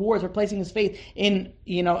Baruch Hu rewards for placing his faith in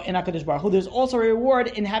HaKadosh Baruch Hu, there's also a reward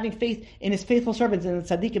in having faith in his faithful servants, in the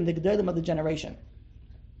tzaddikim, the gedolim of the generation.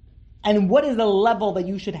 And what is the level that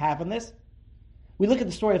you should have in this? We look at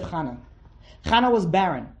the story of Chana. Chana was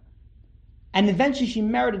barren. And eventually she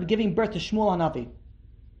merited giving birth to Shmuel HaNavi.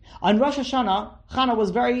 On Rosh Hashanah, Chana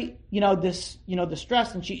was very,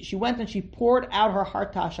 distressed, and she went and she poured out her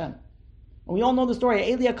heart to Hashem. And we all know the story.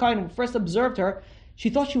 Eli HaKohen first observed her. She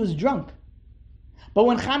thought she was drunk. But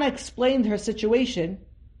when Chana explained her situation,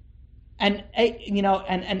 and Eli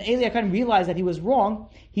HaKohen realized that he was wrong,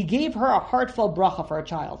 he gave her a heartfelt bracha for a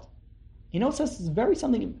child. It says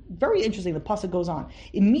something very interesting. The pasuk goes on.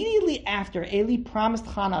 Immediately after Eli promised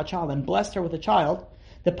Chana a child and blessed her with a child,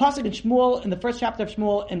 the pasuk in Shmuel, in the first chapter of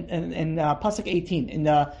Shmuel, in pasuk 18, in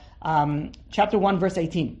the chapter 1, verse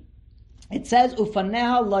 18, it says,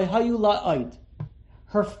 "Ufaneha lo'hayu la'od."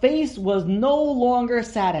 Her face was no longer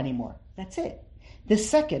sad anymore. That's it. The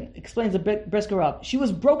second, explains the Brisker Rav, she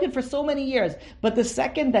was broken for so many years, but the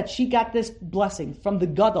second that she got this blessing from the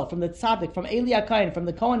Gadol, from the Tzaddik, from Eli HaKohen, from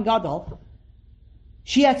the Kohen Gadol,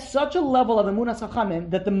 she had such a level of Emunas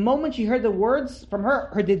Chachamim that the moment she heard the words from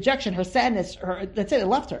her dejection, her sadness, that's it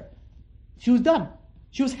left her. She was done.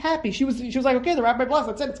 She was happy. She was like, okay, the Rabbi blessed.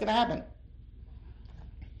 That's it. It's going to happen.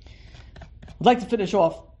 I'd like to finish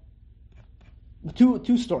off with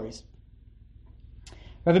two stories.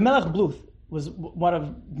 Rabbi Melech Bluth was one of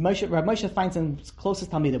Rabbi Moshe Feinstein's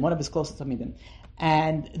closest talmidim, one of his closest talmidim.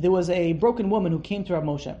 And there was a broken woman who came to Rabbi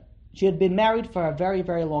Moshe. She had been married for a very,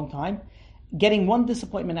 very long time, getting one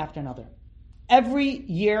disappointment after another. Every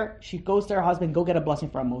year, she goes to her husband, go get a blessing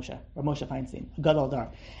for Rabbi Moshe Feinstein, Gadol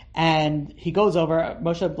Dar. And he goes over,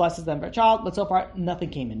 Moshe blesses them for a child, but so far, nothing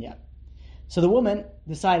came in yet. So the woman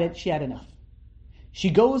decided she had enough. She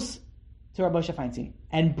goes to Rav Moshe Feinstein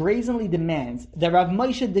and brazenly demands that Rav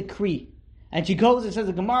Moshe decree. And she goes and says,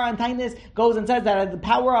 the Gemara on Tainis goes and says that the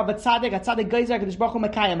power of a tzaddik geyser, HaKadosh Baruch Hu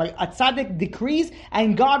Mekayim, a tzaddik decrees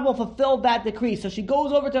and God will fulfill that decree. So she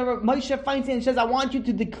goes over to Rav Moshe Feinstein and says, I want you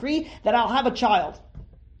to decree that I'll have a child.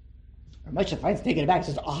 Rav Moshe Feinstein taken it back and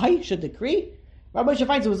says, I should decree? Rav Moshe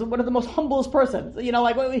Feinstein was one of the most humblest persons.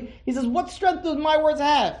 He says, what strength do my words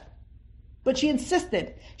have? But she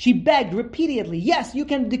insisted. She begged repeatedly, yes, you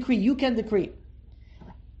can decree, you can decree.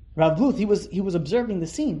 Rav Bluth, he was observing the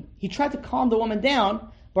scene. He tried to calm the woman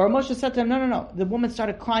down, but Rav Moshe said to him, no. The woman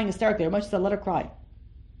started crying hysterically. Rav Moshe said, let her cry.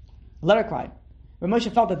 Let her cry. Rav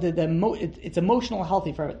Moshe felt that it's emotional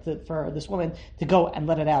healthy for this woman to go and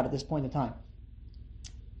let it out at this point in time.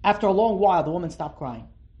 After a long while, the woman stopped crying.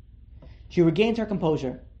 She regained her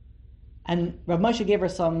composure, and Rav Moshe gave her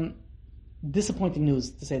some disappointing news,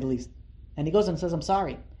 to say the least. And he goes and says, I'm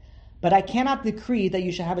sorry, but I cannot decree that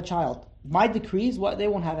you should have a child. My decrees, they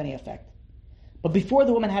won't have any effect. But before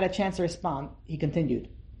the woman had a chance to respond, he continued.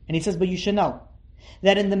 And he says, but you should know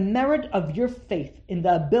that in the merit of your faith, in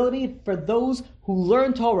the ability for those who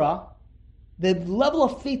learn Torah, the level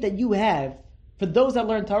of faith that you have for those that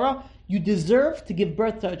learn Torah, you deserve to give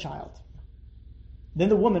birth to a child. Then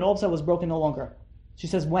the woman all of a sudden was broken no longer. She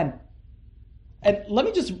says, when? And let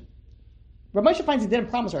me just... Rav Moshe Feinstein didn't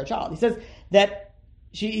promise her a child. He says that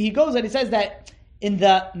he goes and he says that in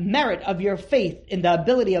the merit of your faith, in the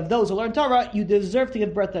ability of those who learn Torah, you deserve to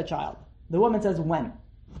give birth to a child. The woman says, when?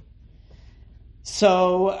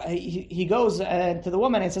 So he goes to the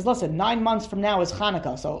woman and says, listen, 9 months from now is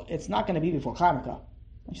Hanukkah, so it's not going to be before Hanukkah.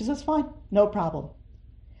 And she says, fine, no problem.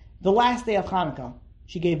 The last day of Hanukkah,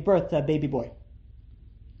 she gave birth to a baby boy.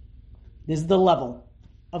 This is the level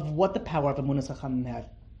of what the power of Emunas Chachamim have.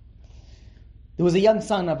 There was a young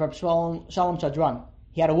son of Reb Shalom Chadran.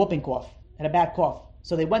 He had a whooping cough, had a bad cough.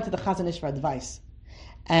 So they went to the Chazon Ish for advice.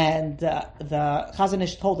 And the Chazon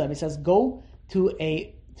Ish told them, he says, go to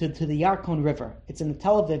the Yarkon River. It's in the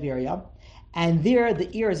Tel Aviv area. And there, the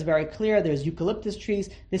air is very clear. There's eucalyptus trees.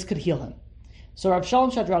 This could heal him. So Reb Shalom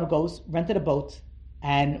Chadran goes, rented a boat.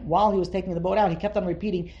 And while he was taking the boat out, he kept on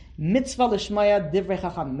repeating, mitzvah l'shmaya divrei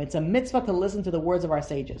chachamim. It's a mitzvah to listen to the words of our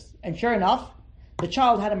sages. And sure enough, the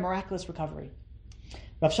child had a miraculous recovery.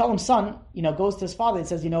 Rav Shalom's son, goes to his father and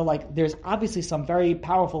says, there's obviously some very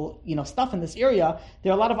powerful, stuff in this area.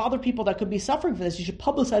 There are a lot of other people that could be suffering from this. You should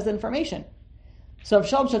publicize the information. So Rav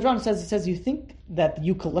Shalom Chadran says, you think that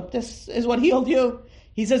eucalyptus is what healed you?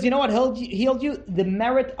 He says, you know what healed you? The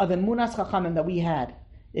merit of emunas chachamim that we had.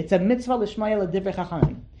 It's a mitzvah l'shmaya l'divrei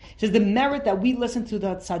chachamim. He says the merit that we listened to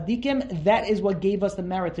the tzaddikim, that is what gave us the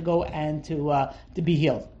merit to go and to be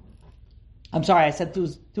healed. I'm sorry, I said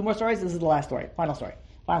two more stories. This is the last story, final story.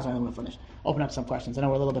 Final story, I'm going to finish. Open up some questions. I know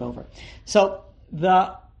we're a little bit over. So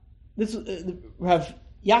Rav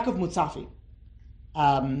Yaakov Mutzafi,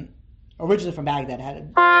 originally from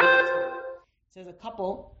Baghdad, says a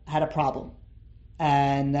couple had a problem,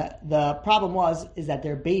 and the problem is that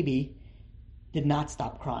their baby did not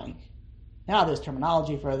stop crying. Now there's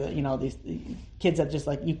terminology for these kids that just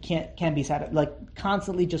like you can't be sad, like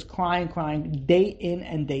constantly just crying day in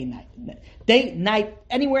and day night,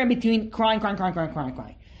 anywhere in between, crying.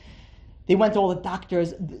 They went to all the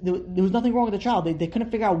doctors. There was nothing wrong with the child. They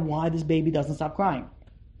couldn't figure out why this baby doesn't stop crying.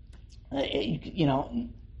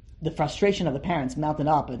 The frustration of the parents mounted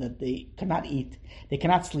up, that they could not eat, they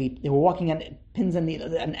cannot sleep. They were walking on pins and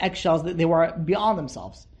needles and eggshells. They were beyond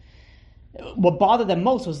themselves. What bothered them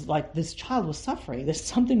most was like this child was suffering. There's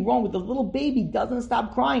something wrong with the little baby doesn't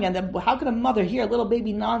stop crying, and then how could a mother hear a little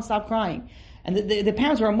baby non-stop crying? And the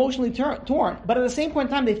parents were emotionally torn, but at the same point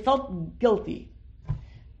in time they felt guilty.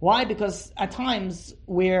 Why? Because at times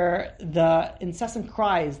where the incessant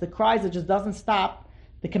cries, the cries that just doesn't stop,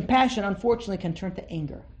 the compassion unfortunately can turn to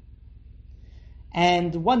anger.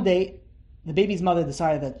 And one day, the baby's mother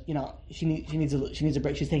decided that she needs a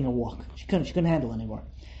break. She's taking a walk. She couldn't handle it anymore.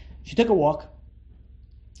 She took a walk.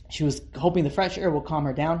 She was hoping the fresh air will calm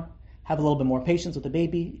her down, have a little bit more patience with the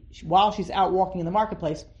baby. While she's out walking in the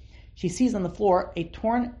marketplace, she sees on the floor a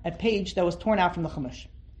page that was torn out from the Chumash.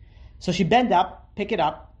 So she bent up, picked it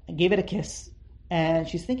up, and gave it a kiss. And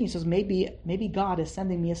she's thinking, she says, maybe God is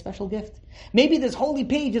sending me a special gift. Maybe this holy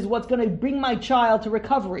page is what's going to bring my child to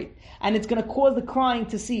recovery, and it's going to cause the crying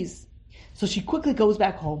to cease. So she quickly goes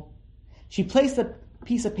back home. She placed a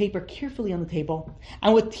piece of paper carefully on the table,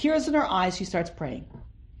 and with tears in her eyes, she starts praying.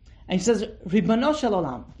 And she says, Ribbono shel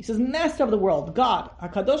olam. He says, Master of the world, God,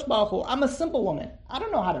 HaKadosh Baruch Hu, I'm a simple woman. I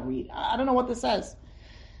don't know how to read. I don't know what this says.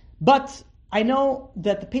 But I know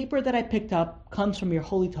that the paper that I picked up comes from your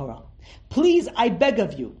holy Torah. Please, I beg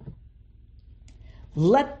of you,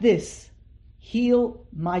 let this heal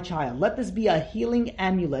my child. Let this be a healing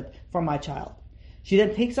amulet for my child. She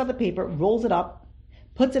then takes out the paper, rolls it up,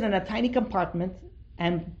 puts it in a tiny compartment,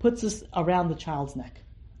 and puts this around the child's neck.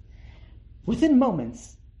 Within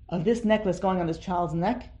moments of this necklace going on this child's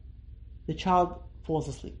neck, the child falls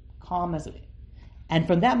asleep, calm as it. And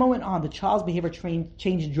from that moment on, the child's behavior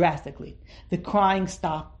changed drastically. The crying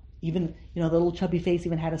stopped. Even, the little chubby face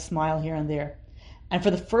even had a smile here and there. And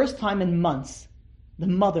for the first time in months, the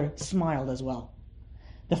mother smiled as well.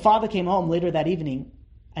 The father came home later that evening,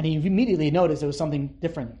 and he immediately noticed there was something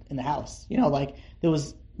different in the house. Like there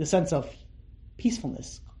was the sense of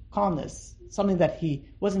peacefulness, calmness, something that he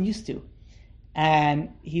wasn't used to.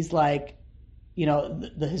 And he's like,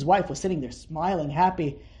 his wife was sitting there smiling,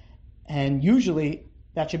 happy, and usually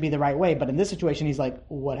that should be the right way, but in this situation, he's like,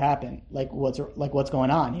 "What happened? What's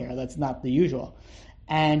going on here? That's not the usual."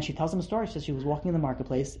 And she tells him a story. She says she was walking in the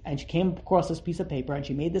marketplace and she came across this piece of paper and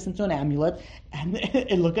she made this into an amulet, and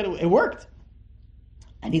look at it, it worked.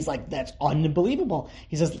 And he's like, "That's unbelievable."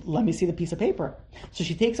 He says, "Let me see the piece of paper." So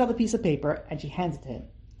she takes out the piece of paper and she hands it to him,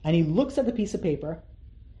 and he looks at the piece of paper,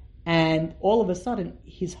 and all of a sudden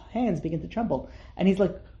his hands begin to tremble, and he's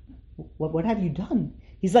like, "What have you done?"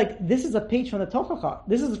 He's like, "This is a page from the Torah.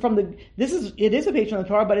 It is a page from the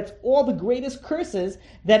Torah, but it's all the greatest curses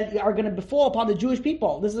that are going to befall upon the Jewish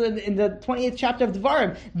people. This is in the 28th chapter of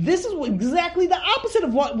Devarim. This is exactly the opposite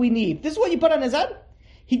of what we need. This is what you put on his head."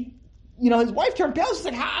 His wife turned pale. She's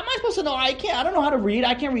like, "How am I supposed to know? I don't know how to read.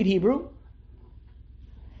 I can't read Hebrew."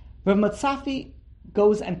 Rav Mutzafi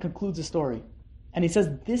goes and concludes the story. And he says,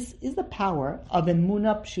 this is the power of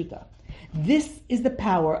Emunah Pshuta. This is the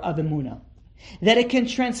power of Emunah. That it can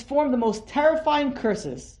transform the most terrifying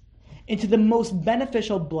curses into the most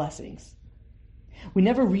beneficial blessings. We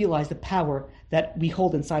never realize the power that we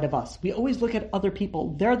hold inside of us. We always look at other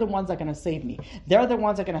people. They're the ones that are going to save me. They're the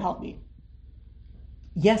ones that are going to help me.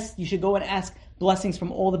 Yes, you should go and ask blessings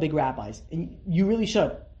from all the big rabbis. And you really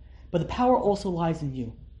should. But the power also lies in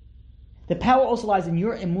you. The power also lies in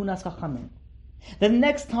your emunas chachamim. The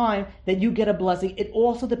next time that you get a blessing, it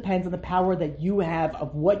also depends on the power that you have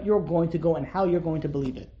of what you're going to go and how you're going to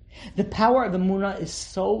believe it. The power of emunah is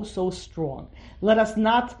so, so strong. Let us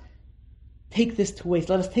not take this to waste.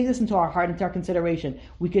 Let us take this into our heart, into our consideration.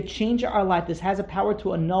 We could change our life. This has a power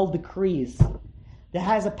to annul decrees. that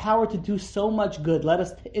has a power to do so much good. Let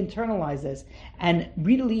us internalize this and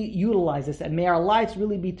really utilize this, and may our lives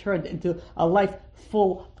really be turned into a life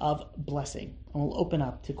full of blessing. And we'll open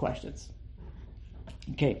up to questions.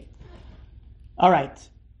 Okay. All right.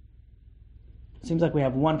 Seems like we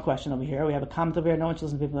have one question over here. We have a comment over here. No one should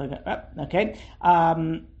listen to people like that. Okay.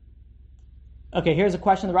 Okay, here's a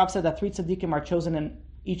question. The Rav said that 3 tzaddikim are chosen in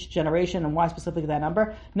each generation, and why specifically that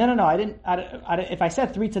number? No. I didn't. If I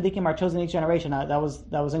said 3 tzaddikim are chosen in each generation, that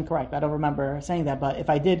was incorrect. I don't remember saying that. But if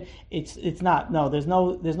I did, it's not. No, there's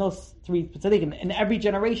no 3 tzaddikim. In every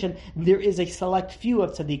generation, there is a select few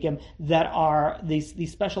of tzaddikim that are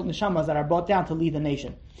these special neshamas that are brought down to lead the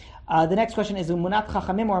nation. The next question is emunat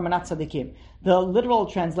chachamim or emunat tzaddikim. The literal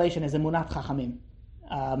translation is emunat chachamim.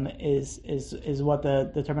 Is what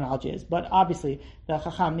the terminology is, but obviously the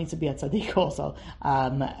chacham needs to be a tzaddik also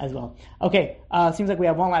as well. Okay, seems like we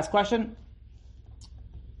have one last question.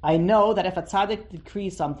 I know that if a tzaddik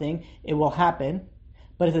decrees something, it will happen,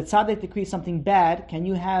 but if the tzaddik decrees something bad, can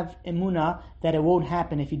you have emunah that it won't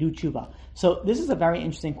happen if you do tshuva? So this is a very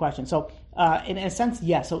interesting question. So in a sense,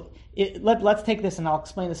 yes. So let's take this, and I'll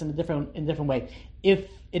explain this in a different way. If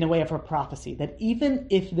in a way of a prophecy, that even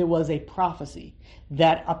if there was a prophecy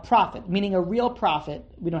that a prophet, meaning a real prophet,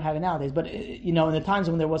 we don't have it nowadays, but in the times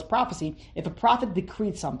when there was prophecy, if a prophet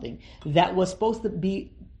decreed something that was supposed to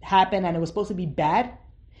happen and it was supposed to be bad,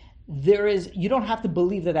 you don't have to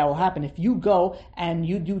believe that will happen. If you go and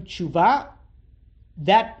you do tshuva,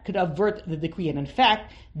 that could avert the decree. And in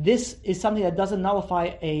fact, this is something that doesn't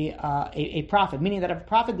nullify a prophet, meaning that if a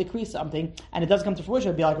prophet decrees something and it doesn't come to fruition,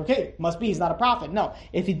 it'd be like, okay, must be he's not a prophet. No,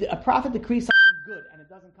 if a prophet decrees something good and it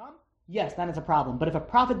doesn't come, yes, then it's a problem. But if a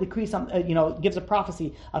prophet decrees gives a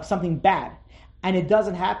prophecy of something bad and it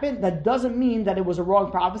doesn't happen, that doesn't mean that it was a wrong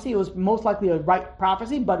prophecy. It was most likely a right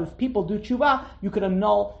prophecy. But if people do tshuva, you could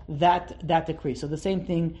annul that decree. So the same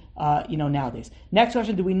thing, nowadays. Next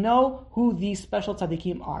question: do we know who these special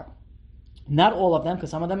tzaddikim are? Not all of them, because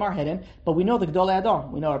some of them are hidden. But we know the Gedolei Ador.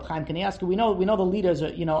 We know Reb Chaim Kanievsky. We know the leaders,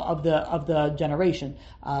 of the generation.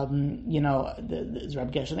 The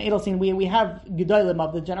Reb Gershon Edelstein. We have Gedolim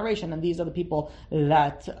of the generation, and these are the people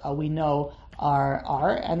that we know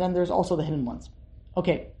are, and then there's also the hidden ones.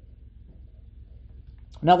 Okay.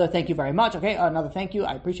 Another thank you very much. Okay, another thank you.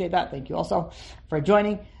 I appreciate that. Thank you also for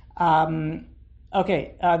joining. The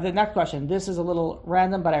next question. This is a little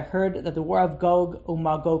random, but I heard that the war of Gog and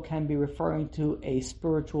Magog can be referring to a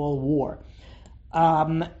spiritual war.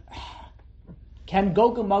 Can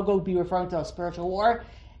Gog and Magog be referring to a spiritual war?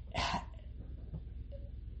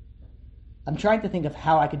 I'm trying to think of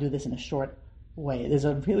how I could do this in a short way. There's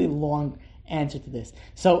a really long answer to this.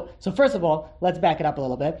 So first of all, let's back it up a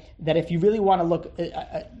little bit. That if you really want to look,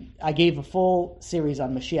 I gave a full series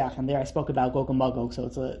on Mashiach, and there I spoke about Gog and Magog. So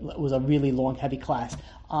it was a really long, heavy class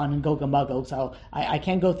on Gog and Magog. So I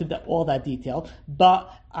can't go through all that detail,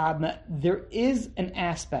 but there is an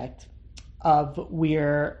aspect of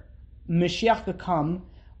where Mashiach could come,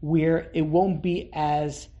 where it won't be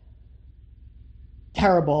as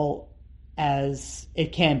terrible as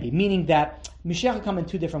it can be, meaning that Mashiach could come in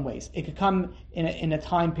two different ways. It could come in a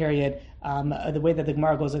time period, the way that the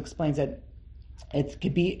Gemara goes and explains it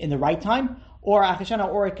could be in the right time, or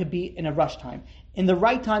it could be in a rush time. In the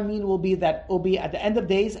right time will be at the end of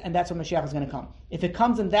days, and that's when Mashiach is going to come. If it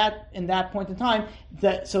comes in that point in time,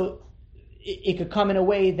 it could come in a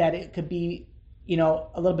way that it could be, a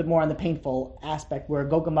little bit more on the painful aspect, where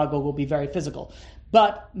Gog and Magog will be very physical.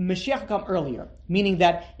 But Mashiach will come earlier, meaning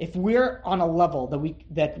that if we're on a level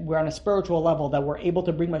that we're on a spiritual level, that we're able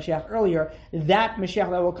to bring Mashiach earlier, that Mashiach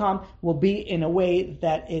that will come will be in a way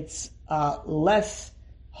that it's less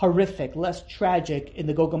horrific, less tragic in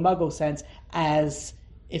the Gog and Magog sense, as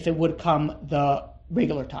if it would come the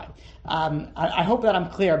regular time. I hope that I'm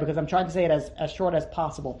clear, because I'm trying to say it as short as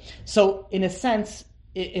possible. So in a sense,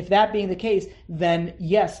 if that being the case, then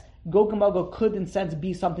yes, Gog and Magog could in a sense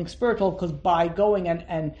be something spiritual, because by going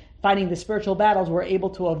and fighting the spiritual battles, we're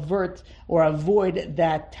able to avert or avoid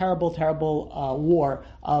that terrible war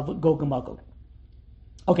of Gog and Magog.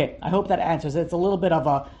 Okay, I hope that answers it. It's a little bit of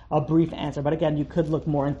a brief answer, but again, you could look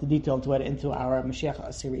more into detail into our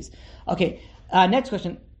Mashiach series. Okay, next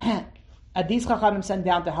question. Are these Chachamim sent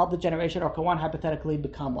down to help the generation, or can one hypothetically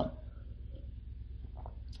become one?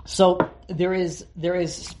 So there is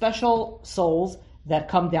special souls that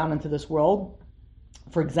come down into this world.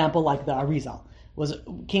 For example, like the Arizal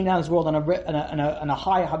came down this world on a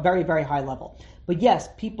high, very, very high level. But yes,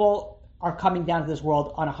 people are coming down to this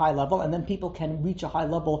world on a high level, and then people can reach a high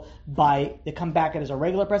level they come back as a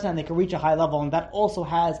regular person, and they can reach a high level, and that also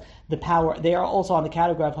has the power. They are also on the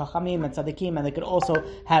category of Chachamim and Tzaddikim, and they could also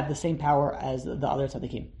have the same power as the other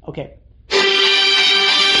Tzaddikim. Okay.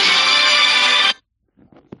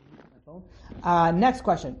 Next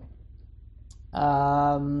question.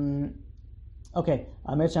 Okay,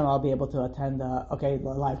 Mircham, I'll be able to attend the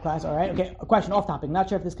live class. All right. Okay, a question off topic. Not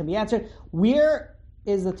sure if this can be answered. Where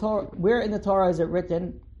in the Torah is it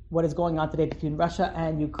written what is going on today between Russia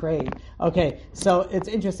and Ukraine? Okay, so it's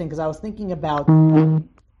interesting because I was thinking about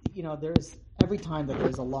there's every time that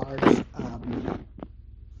there's a large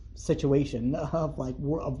situation of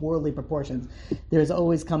worldly proportions, there's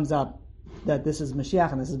always comes up that this is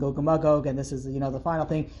Mashiach and this is Gog and Magog and this is the final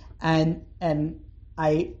thing, and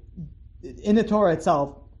I. In the Torah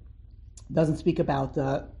itself, doesn't speak about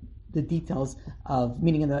the details of,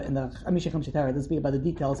 meaning in the Chamisha Chamisha Torah, it doesn't speak about the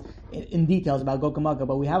details in details about Gog and Magog,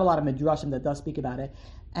 but we have a lot of midrashim that does speak about it.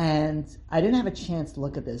 And I didn't have a chance to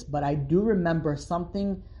look at this, but I do remember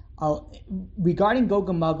something regarding Gog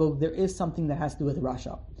and Magog. There is something that has to do with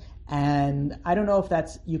Russia. And I don't know if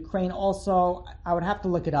that's Ukraine also. I would have to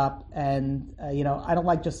look it up. And, I don't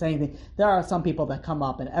like just saying things. There are some people that come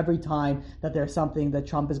up, and every time that there's something that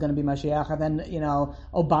Trump is going to be Mashiach, and then,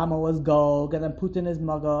 Obama was Gog, and then Putin is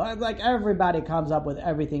Magog. Like, everybody comes up with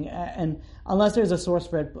everything. And unless there's a source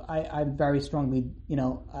for it, I'm very strongly,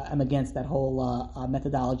 I'm against that whole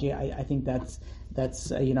methodology. I think that's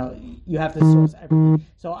you have to source everything.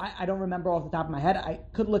 So I don't remember off the top of my head. I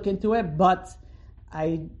could look into it, but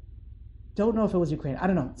I don't know if it was Ukraine. I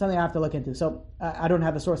don't know. Something I have to look into. So I don't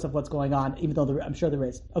have a source of what's going on, even though I'm sure there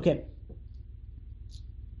is. Okay.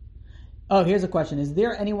 Oh, here's a question. Is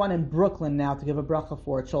there anyone in Brooklyn now to give a bracha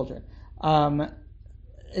for children?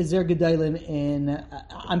 Is there Gedalim in...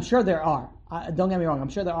 I'm sure there are. Don't get me wrong. I'm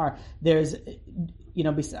sure there are. There's,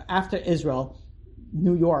 after Israel,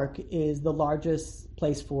 New York is the largest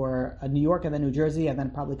place for New York, and then New Jersey, and then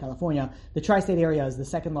probably California. The tri-state area is the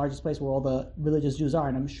second largest place where all the religious Jews are,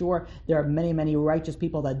 and I'm sure there are many, many righteous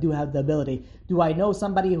people that do have the ability. Do I know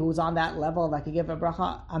somebody who's on that level that could give a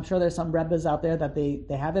bracha? I'm sure there's some rebbes out there that they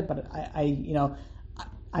have it, but I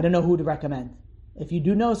don't know who to recommend. If you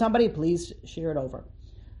do know somebody, please share it over.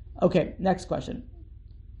 Okay, next question.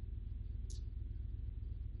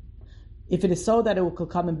 If it is so that it could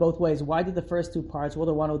come in both ways, why did the first two parts, World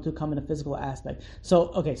War 1 and World War II, come in a physical aspect? So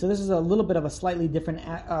this is a little bit of a slightly different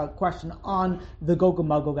question on the Gog and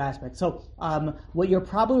Magog aspect. So what you're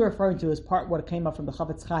probably referring to is what came up from the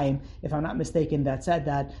Chafetz Chaim, if I'm not mistaken, that said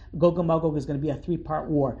that Gog and Magog is going to be a 3-part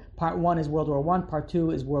war. Part 1 is World War 1, Part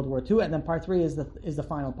 2 is World War 2, and then Part 3 is the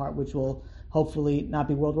final part, which will hopefully not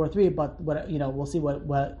be World War 3, but we'll see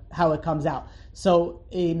how it comes out. So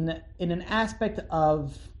in an aspect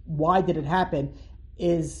of why did it happen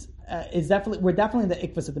is definitely, we're definitely in the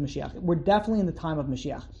Ikvus of the Mashiach. We're definitely in the time of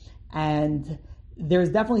Mashiach. And there's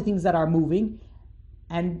definitely things that are moving.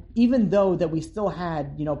 And even though that we still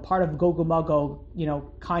had, part of Gog and Magog,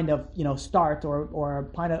 kind of, start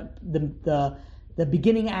or kind of the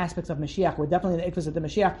beginning aspects of Mashiach, we're definitely in the Ikvus of the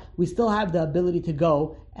Mashiach, we still have the ability to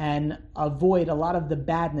go and avoid a lot of the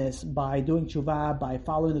badness by doing tshuva, by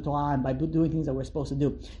following the Torah, and by doing things that we're supposed to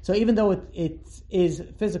do. So even though it is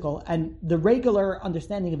physical, and the regular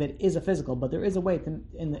understanding of it is a physical, but there is a way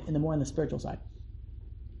in the spiritual side.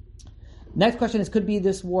 Next question is, could be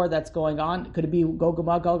this war that's going on? Could it be Gog and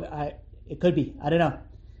Magog? It could be. I don't know.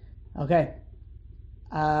 Okay.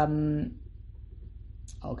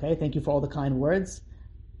 Okay, thank you for all the kind words.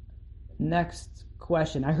 Next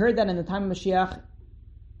question. I heard that in the time of Mashiach,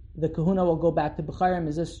 the kahuna will go back to B'chairim.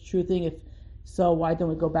 Is this a true thing? If so, why don't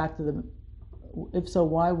we go back to the... If so,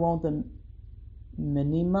 why won't the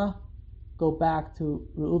Menima go back to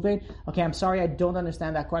Reuven? Okay, I'm sorry, I don't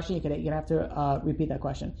understand that question. You're going to have to repeat that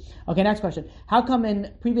question. Okay, next question. How come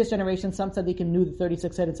in previous generations some tzaddikim knew the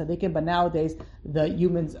 36-headed tzaddikim, but nowadays the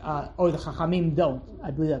humans, or the chachamim don't?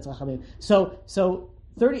 I believe that's chachamim. So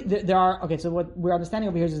 30. There are, okay, so what we're understanding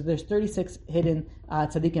over here is there's 36 hidden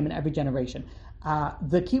tzaddikim in every generation.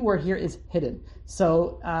 The key word here is hidden.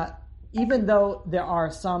 So even though there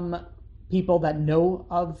are some people that know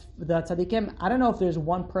of the tzaddikim, I don't know if there's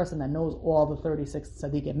one person that knows all the 36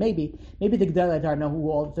 tzaddikim. Maybe the Gedolei Hadar know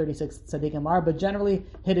who all the 36 tzaddikim are, but generally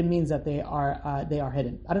hidden means that they are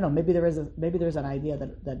hidden. I don't know. Maybe there's an idea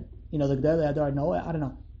that the Gedolei Hadar know it. I don't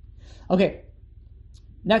know. Okay.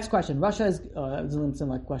 Next question. Russia is a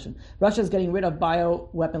similar question. Russia is getting rid of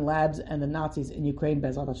bioweapon labs and the Nazis in Ukraine,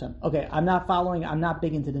 Be'ezrat Hashem. Okay, I'm not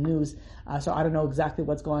big into the news, so I don't know exactly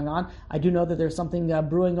what's going on. I do know that there's something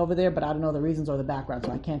brewing over there, but I don't know the reasons or the background,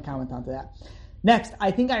 so I can't comment on that. Next,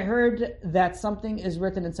 I think I heard that something is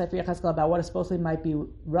written in Sefer Yechezkel about what supposedly might be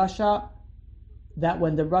Russia, that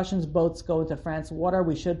when the Russians' boats go into France water,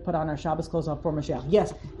 we should put on our Shabbos clothes for Mashiach.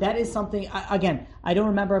 Yes, that is something. Again, I don't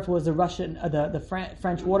remember if it was the Russian,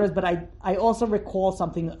 French waters, but I also recall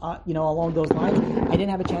something, along those lines. I didn't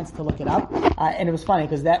have a chance to look it up, and it was funny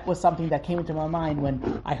because that was something that came into my mind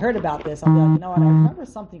when I heard about this. I'm like, you know what? I remember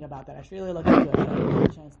something about that. I should really look into it. I haven't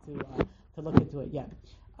had a chance to look into it yet.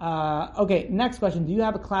 Okay, next question. Do you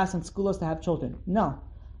have a class in schools to have children? No,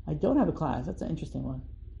 I don't have a class. That's an interesting one.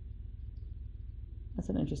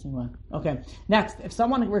 Okay, next. If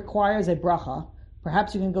someone requires a bracha,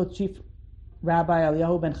 perhaps you can go to Chief Rabbi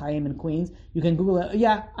Eliyahu Ben Chaim in Queens. You can Google it.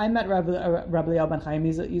 Yeah, I met Rabbi Eliyahu Ben Chaim.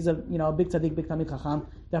 He's a big tzaddik, big Talmid Chacham.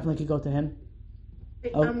 Definitely could go to him.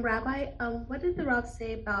 Rabbi, what did the Rav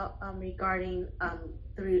say about regarding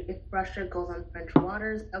if Russia goes on French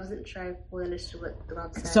waters? I wasn't sure I fully understood what the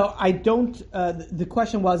Rav said. So I don't. The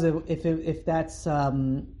question was if that's.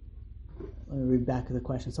 Let me read back to the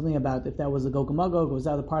question. Something about if that was a Gog and Magog, was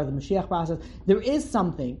that a part of the Mashiach process? There is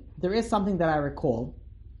something that I recall,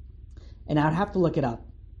 and I'd have to look it up.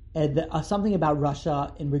 Something about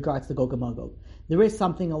Russia in regards to Gog and Magog. There is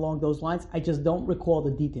something along those lines. I just don't recall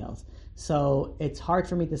the details, so it's hard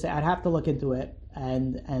for me to say. I'd have to look into it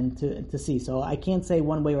and to see. So I can't say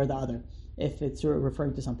one way or the other if it's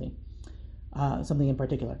referring to something in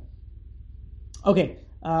particular. Okay.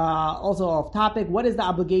 Also off topic, what is the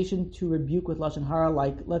obligation to rebuke with Lashon Hara?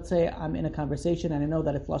 Like, let's say I'm in a conversation and I know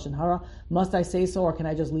that it's Lashon Hara. Must I say so, or can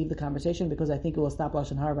I just leave the conversation because I think it will stop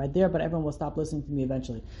Lashon Hara right there, but everyone will stop listening to me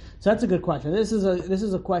eventually? So that's a good question. This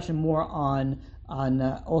is a question more on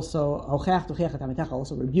also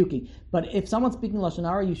rebuking. But if someone's speaking Lashon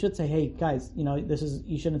Hara, you should say, hey guys,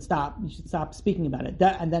 you shouldn't stop. You should stop speaking about it,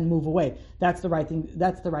 and then move away. That's the right thing.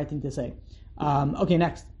 That's the right thing to say. Okay,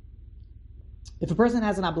 next. If a person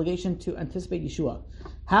has an obligation to anticipate Yeshua,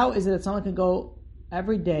 how is it that someone can go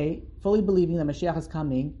every day fully believing that Mashiach is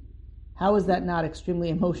coming? How is that not extremely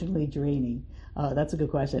emotionally draining? That's a good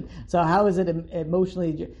question. So how is it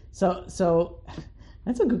emotionally? So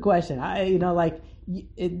that's a good question.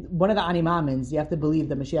 One of the Ani Mamins, you have to believe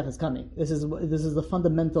that Mashiach is coming. This is the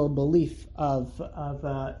fundamental belief of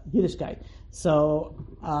Yiddishkeit. So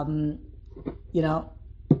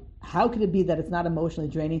how could it be that it's not emotionally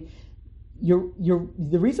draining?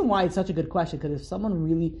 The reason why it's such a good question, because if someone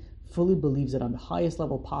really fully believes it on the highest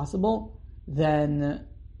level possible, then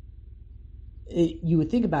you would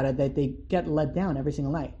think about it that they get let down every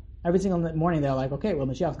single night. Every single morning they're like, okay, well,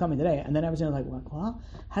 Mashiach's coming today. And then every single like, well,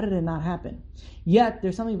 how did it not happen? Yet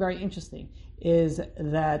there's something very interesting, is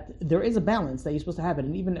that there is a balance that you're supposed to have it.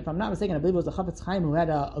 And even if I'm not mistaken, I believe it was the Chafetz Chaim who had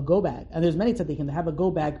a go bag. And there's many tzaddikim that have a go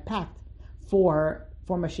bag packed for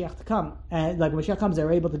Mashiach to come. And like when Mashiach comes,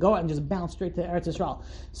 they're able to go and just bounce straight to Eretz Yisrael.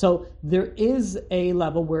 So there is a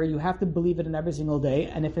level where you have to believe it in every single day,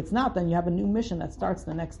 and if it's not, then you have a new mission that starts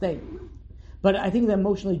the next day. But I think the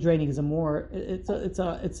emotionally draining is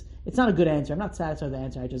it's not a good answer. I'm not satisfied with the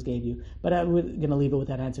answer I just gave you, but we're going to leave it with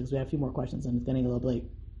that answer because we have a few more questions and it's getting a little late.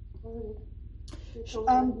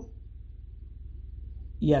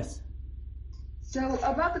 Yes. So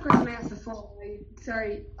about the question I asked before,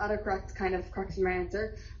 sorry, autocorrect kind of corrected my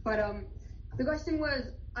answer, but the question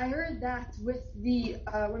was, I heard that with the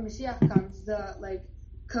when Mashiach comes, the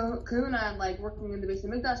kahuna and working in the Beis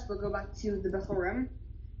Hamikdash will go back to the Bechorim.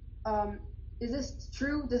 Is this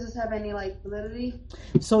true? Does this have any validity?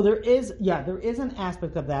 So there is an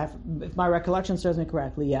aspect of that. If my recollection serves me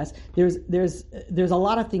correctly, yes. There's a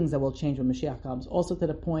lot of things that will change when Mashiach comes. Also to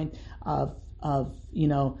the point of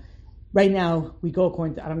right now, we go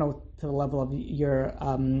according to, I don't know, to the level of your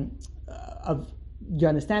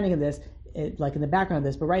understanding of this, like in the background of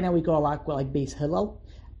this, but right now we go a lot like Beis Hillel.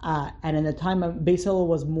 And in the time of Beis Hillel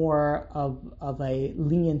was more of a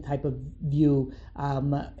lenient type of view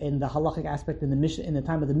in the halachic aspect in the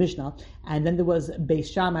time of the Mishnah, and then there was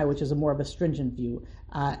Beis Shammai, which is more of a stringent view.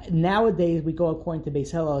 Nowadays we go according to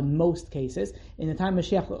Beis Hillel in most cases. In the time of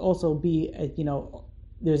Mashiach will also be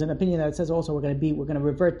there's an opinion that says also we're going to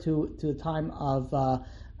revert to the time of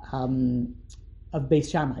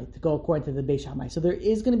Beis Shammai, to go according to the Beis Shammai. So there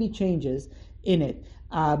is going to be changes in it.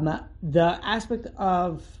 The aspect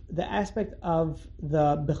of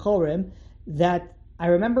the Bechorim, that I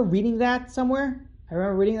remember reading that somewhere.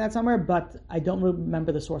 But I don't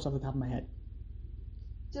remember the source off the top of my head.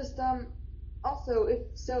 Just also, if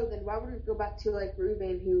so, then why wouldn't it go back to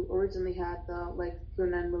Reuven, who originally had the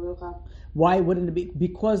Kuna and Melucha? Why wouldn't it be?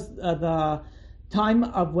 Because the time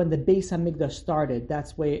of when the Beis Hamikdash started,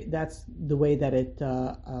 that's the way that it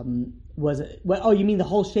was. Well, oh, you mean the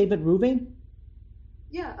whole Shevet Reuven?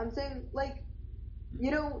 Yeah, I'm saying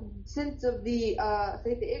since of the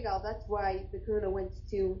Faith Igal, that's why the Kuna went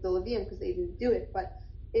to the Levium because they didn't do it. But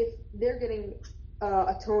if they're getting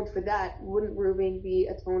atoned for that, wouldn't Reuben be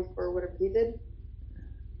atoned for whatever he did?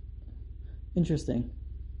 Interesting.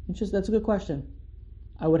 That's a good question.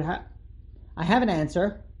 I have an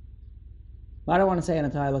answer, but I don't want to say it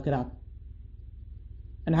until I look it up.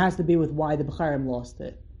 And it has to be with why the Becharim lost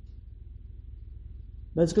it.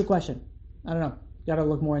 But it's a good question. I don't know. Got to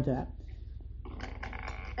look more into that.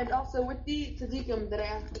 And also with the tzaddikim that I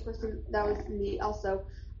asked the question, that was me also.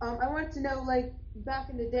 I wanted to know, like, back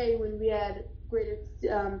in the day when we had greater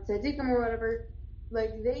tzaddikim or whatever,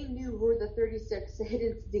 like, they knew who the 36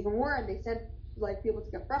 hidden tzaddikim were, and they sent, like, people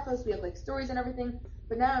to get brachos. We have, like, stories and everything.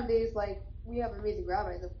 But nowadays, like, we have amazing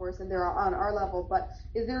rabbis, of course, and they're on our level. But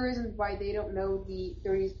is there a reason why they don't know the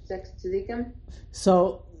 36 tzaddikim?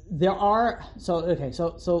 So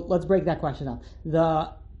let's break that question up.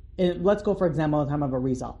 Let's go, for example, at the time of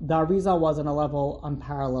Arizal. The Arizal was on a level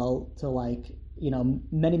unparalleled to, like,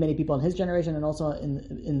 many, many people in his generation, and also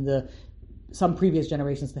in some previous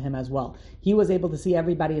generations to him as well. He was able to see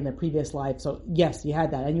everybody in their previous life. So yes, you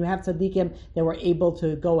had that. And you have tzaddikim that were able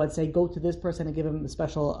to go and say, go to this person and give him a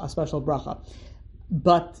special bracha.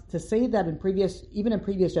 But to say that even in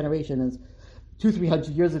previous generations,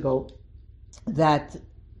 200-300 years ago, that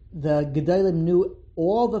the Gedolim knew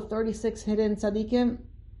all the 36 hidden tzaddikim,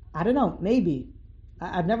 I don't know, maybe.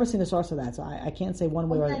 I've never seen a source of that, so I can't say one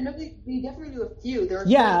way or another. They definitely knew a few.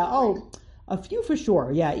 A few for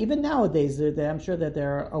sure. Yeah, even nowadays, I'm sure that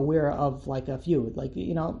they're aware of, like, a few. Like,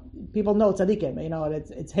 people know tzaddikim.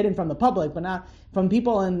 It's hidden from the public, but not from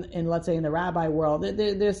people in let's say, in the rabbi world.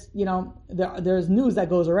 There's news that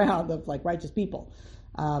goes around of, like, righteous people.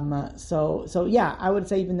 So yeah, I would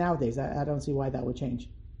say even nowadays, I don't see why that would change.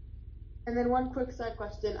 And then one quick side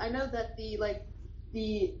question. I know that the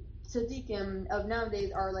tzaddikim of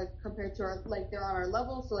nowadays are, like, compared to our, like, they're on our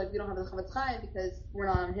level, so, like, we don't have the Chavetz Chaim because we're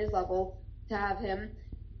not on his level to have him.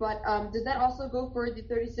 But does that also go for the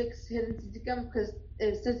 36 hidden tzaddikim? Because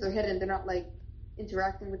since they're hidden, they're not, like,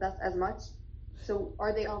 interacting with us as much. So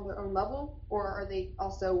are they on their own level, or are they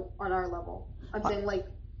also on our level? I'm saying, like...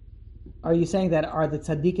 Are you saying that are the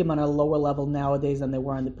tzaddikim on a lower level nowadays than they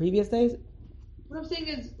were in the previous days? What I'm saying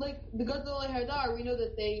is, like, the Gadol Hadar, we know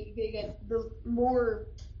that they get, the more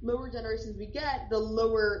lower generations we get, the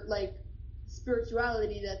lower, like,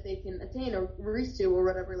 spirituality that they can attain or reach to or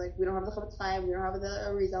whatever. Like, we don't have the Chavetz Chaim, we don't have the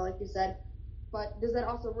Arizal, like you said. But does that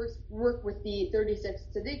also work with the 36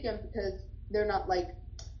 tzaddikim because they're not, like,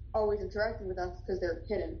 always interacting with us because they're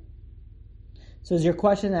hidden? So is your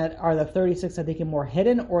question that are the 36 tzaddikim more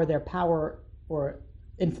hidden, or their power or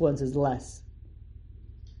influence is less?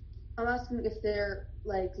 I'm asking if their,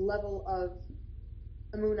 like, level of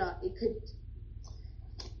Emunah, it could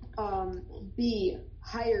be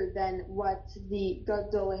higher than what the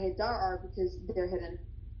Gadol Hadar are because they're hidden.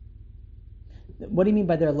 What do you mean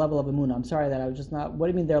by their level of Emunah? I'm sorry that I was just not... What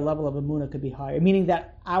do you mean their level of Emunah could be higher? Meaning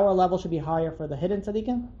that our level should be higher for the hidden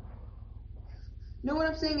tzaddikim? No, what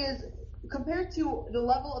I'm saying is, compared to the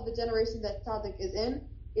level of the generation that tzaddik is in,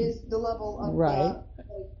 is the level of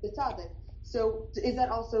the tzaddik. So is that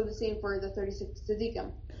also the same for the 36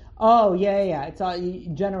 tzaddikim? Oh, yeah. It's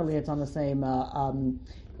generally it's on the same...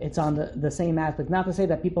 it's on the same aspect. Not to say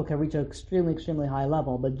that people can reach an extremely, extremely high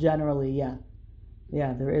level, but generally, yeah.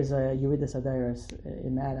 Yeah, there is a Yeridus Adaris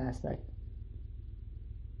in that aspect.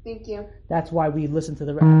 Thank you. That's why we listen to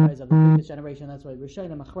the rabbis of the previous generation. That's why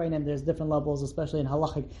Rishonim, Achreinim, there's different levels, especially in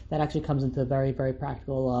halachic, that actually comes into very, very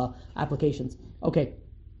practical applications. Okay.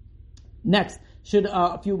 Next,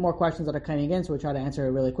 a few more questions that are coming in, so we'll try to answer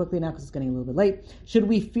it really quickly now because it's getting a little bit late. Should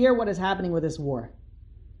we fear what is happening with this war?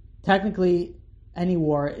 Technically, any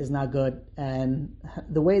war is not good, and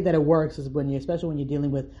the way that it works is especially when you're dealing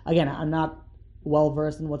with, again, I'm not well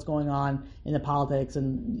versed in what's going on in the politics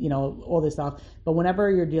and all this stuff, but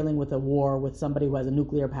whenever you're dealing with a war with somebody who has a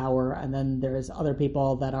nuclear power, and then there's other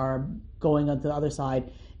people that are going onto the other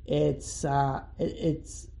side, it's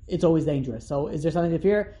always dangerous. So is there something to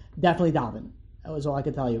fear? Definitely daven. That was all I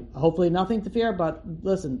could tell you. Hopefully nothing to fear, but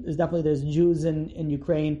listen, there's Jews in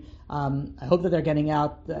Ukraine. I hope that they're getting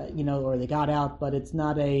out, or they got out, but it's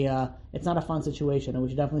not a fun situation, and we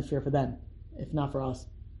should definitely fear for them, if not for us.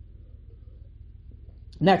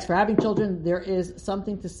 Next, for having children, there is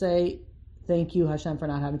something to say. Thank you, Hashem, for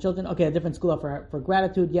not having children. Okay, a different school for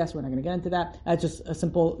gratitude. Yes, we're not going to get into that. That's just a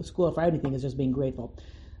simple school for anything. It's just being grateful.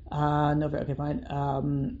 Okay,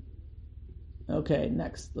 fine. Okay,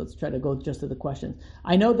 next. Let's try to go just to the questions.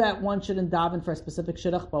 I know that one shouldn't daven for a specific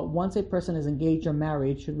shidduch, but once a person is engaged or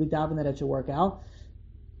married, should we daven that it should work out?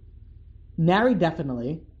 Married,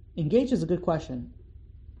 definitely. Engaged is a good question.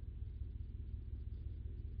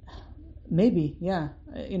 Maybe, yeah.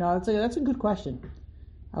 That's a good question.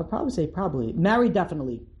 I would probably say probably. Married,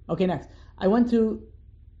 definitely. Okay, next. I want to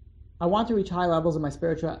reach high levels in my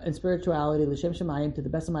spirituality, l'shem shemayim, to the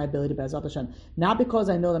best of my ability, Be'ezrat Hashem. Not because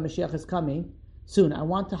I know that Mashiach is coming soon. I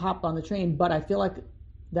want to hop on the train, but I feel like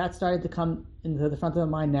that's starting to come into the front of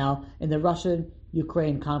my mind now. In the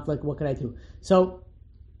Russian-Ukraine conflict, what could I do? So,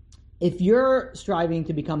 if you're striving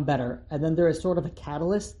to become better, and then there is sort of a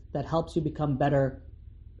catalyst that helps you become better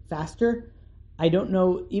faster, I don't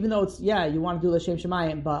know, even though it's, you want to do l'shem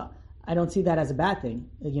shemayim, but I don't see that as a bad thing.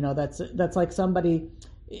 That's like somebody,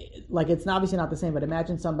 like it's obviously not the same, but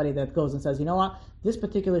imagine somebody that goes and says, you know what, this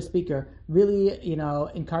particular speaker really,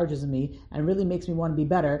 encourages me and really makes me want to be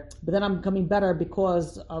better, but then I'm becoming better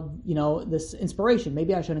because of, this inspiration.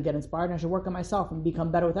 Maybe I shouldn't get inspired and I should work on myself and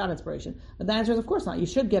become better without inspiration. But the answer is, of course not. You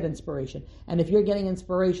should get inspiration. And if you're getting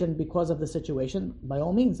inspiration because of the situation, by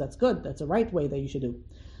all means, that's good. That's the right way that you should do.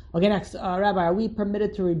 Okay, next. Rabbi, are we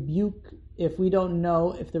permitted to rebuke if we don't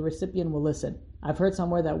know if the recipient will listen? I've heard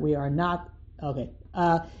somewhere that we are not. Okay.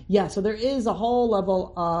 So there is a whole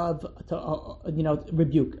level of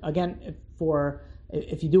rebuke. Again,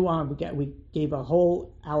 if you do want, we gave a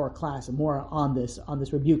whole hour class and more on this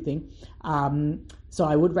rebuke thing. So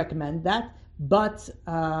I would recommend that. But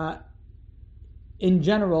in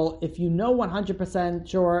general, if you know 100%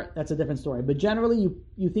 sure, that's a different story. But generally,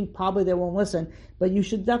 you think probably they won't listen. But you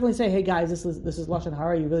should definitely say, hey guys, this is Lashon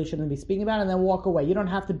Hara, you really shouldn't be speaking about it, and then walk away. You don't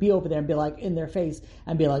have to be over there and be like in their face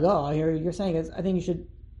and be like, oh, I hear you're saying it. I think you should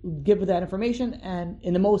give that information and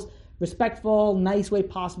in the most respectful, nice way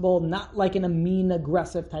possible, not like in a mean,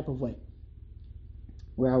 aggressive type of way.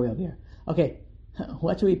 Where are we up here? Okay,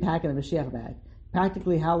 what do we pack in the Mashiach bag?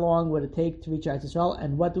 Practically, how long would it take to reach Eretz Yisrael,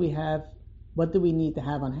 and what do we need to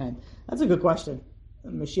have on hand? That's a good question.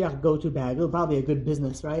 Mashiach go-to bag. It'll probably be a good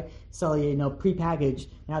business, right? Sell prepackaged.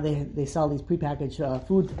 Now they sell these prepackaged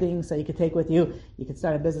food things that you could take with you. You could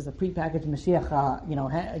start a business of prepackaged Mashiach,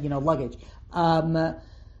 luggage.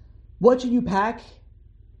 What should you pack?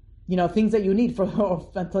 Things that you need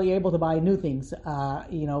until you're able to buy new things.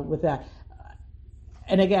 With that.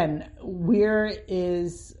 And again, where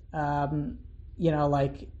is how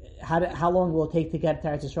long will it take to get to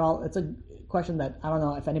Eretz Yisrael? It's a question that I don't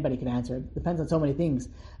know if anybody can answer. It depends on so many things.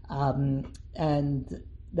 And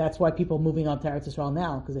that's why people are moving on to Eretz Yisrael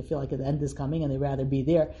now, because they feel like the end is coming and they'd rather be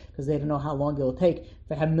there because they don't know how long it will take.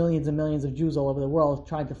 They have millions and millions of Jews all over the world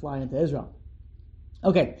trying to fly into Israel.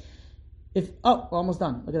 Okay. We're almost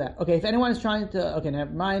done. Look at that. Okay, if anyone is trying to... Okay,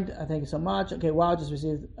 never mind. Thank you so much. Okay, wow, just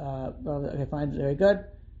received... okay, fine. Very good.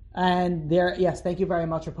 And thank you very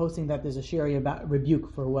much for posting that there's a shiri about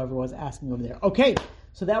rebuke for whoever was asking over there. Okay,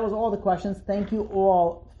 so that was all the questions. Thank you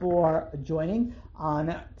all for joining.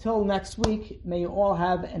 Until next week, may you all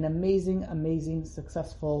have an amazing, amazing,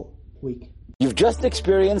 successful week. You've just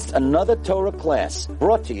experienced another Torah class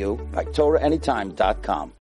brought to you by TorahAnytime.com.